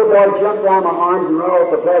 And the little boy jumped down my arms and ran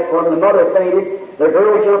off the platform, and the mother fainted. The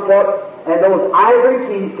girl jumped up, and those ivory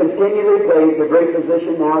keys continually played the great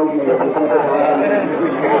position, now he's near.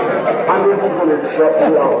 Hundreds and hundreds swept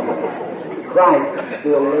through the altar. Christ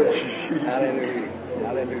still lives. Hallelujah.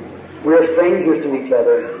 Hallelujah. We're strangers to each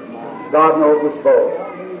other. God knows us both.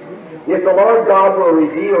 If the Lord God will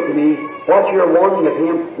reveal to me what you're wanting of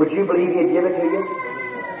Him, would you believe He'd give it to you?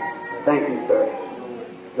 Thank you, sir.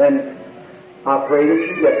 Then I pray that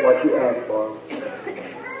you get what you ask for.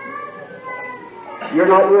 You're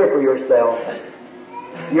not here for yourself.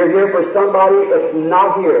 You're here for somebody that's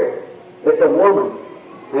not here. It's a woman,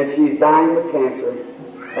 and she's dying with cancer.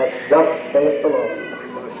 That's thus saith the Lord.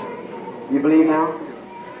 You believe now?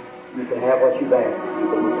 You can have what you've asked. You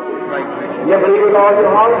believe. You believe with all your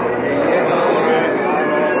heart?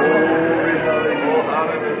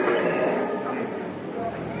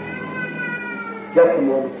 Just a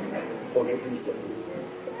moment. Hold your peace.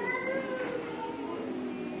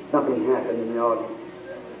 Something happened in the audience.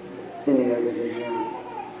 Cindy was in here.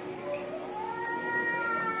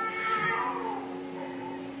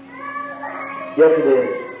 Yes, it is.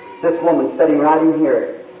 This woman sitting right in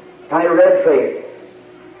here, kind of red face.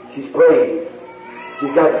 She's praying.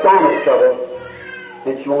 She's got sinus trouble,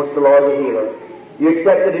 and she wants the Lord to heal her. You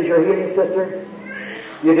accept it as your healing, sister?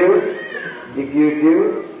 You do? If you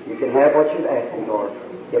do, you can have what you've asked the Lord.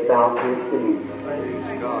 If thou canst believe.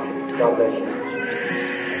 God bless you.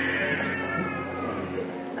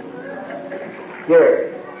 Here,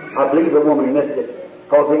 I believe the woman missed it,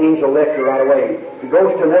 because the angel left her right away. He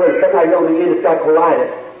goes to another, and somebody on the end has got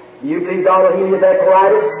colitis. Do you believe God will heal you of that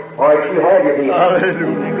colitis? Or if you have your healing?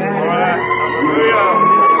 Hallelujah.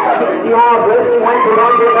 See how blessing went from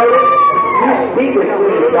one to another? You speak as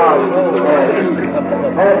sweet as God.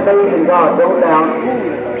 Have faith in God, don't doubt.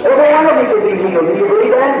 Every one of you can be healed. Do you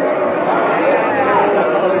believe that?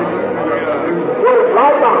 We're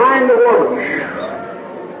right behind the woman,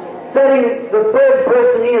 sitting the third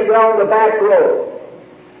person in there on the back row.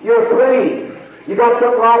 You're praying. You got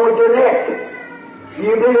something wrong with your neck. Do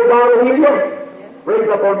you believe that God will heal you? Raise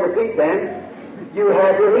up on your feet then. You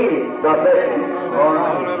have your healing. God bless you. All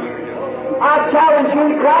right. I challenge you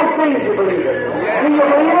in Christ's name to believe it. Do you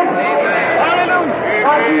believe it? Hallelujah.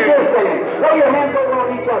 Now you just stand. Lay your hands over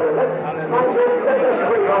on each other. Let's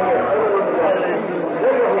pray right here.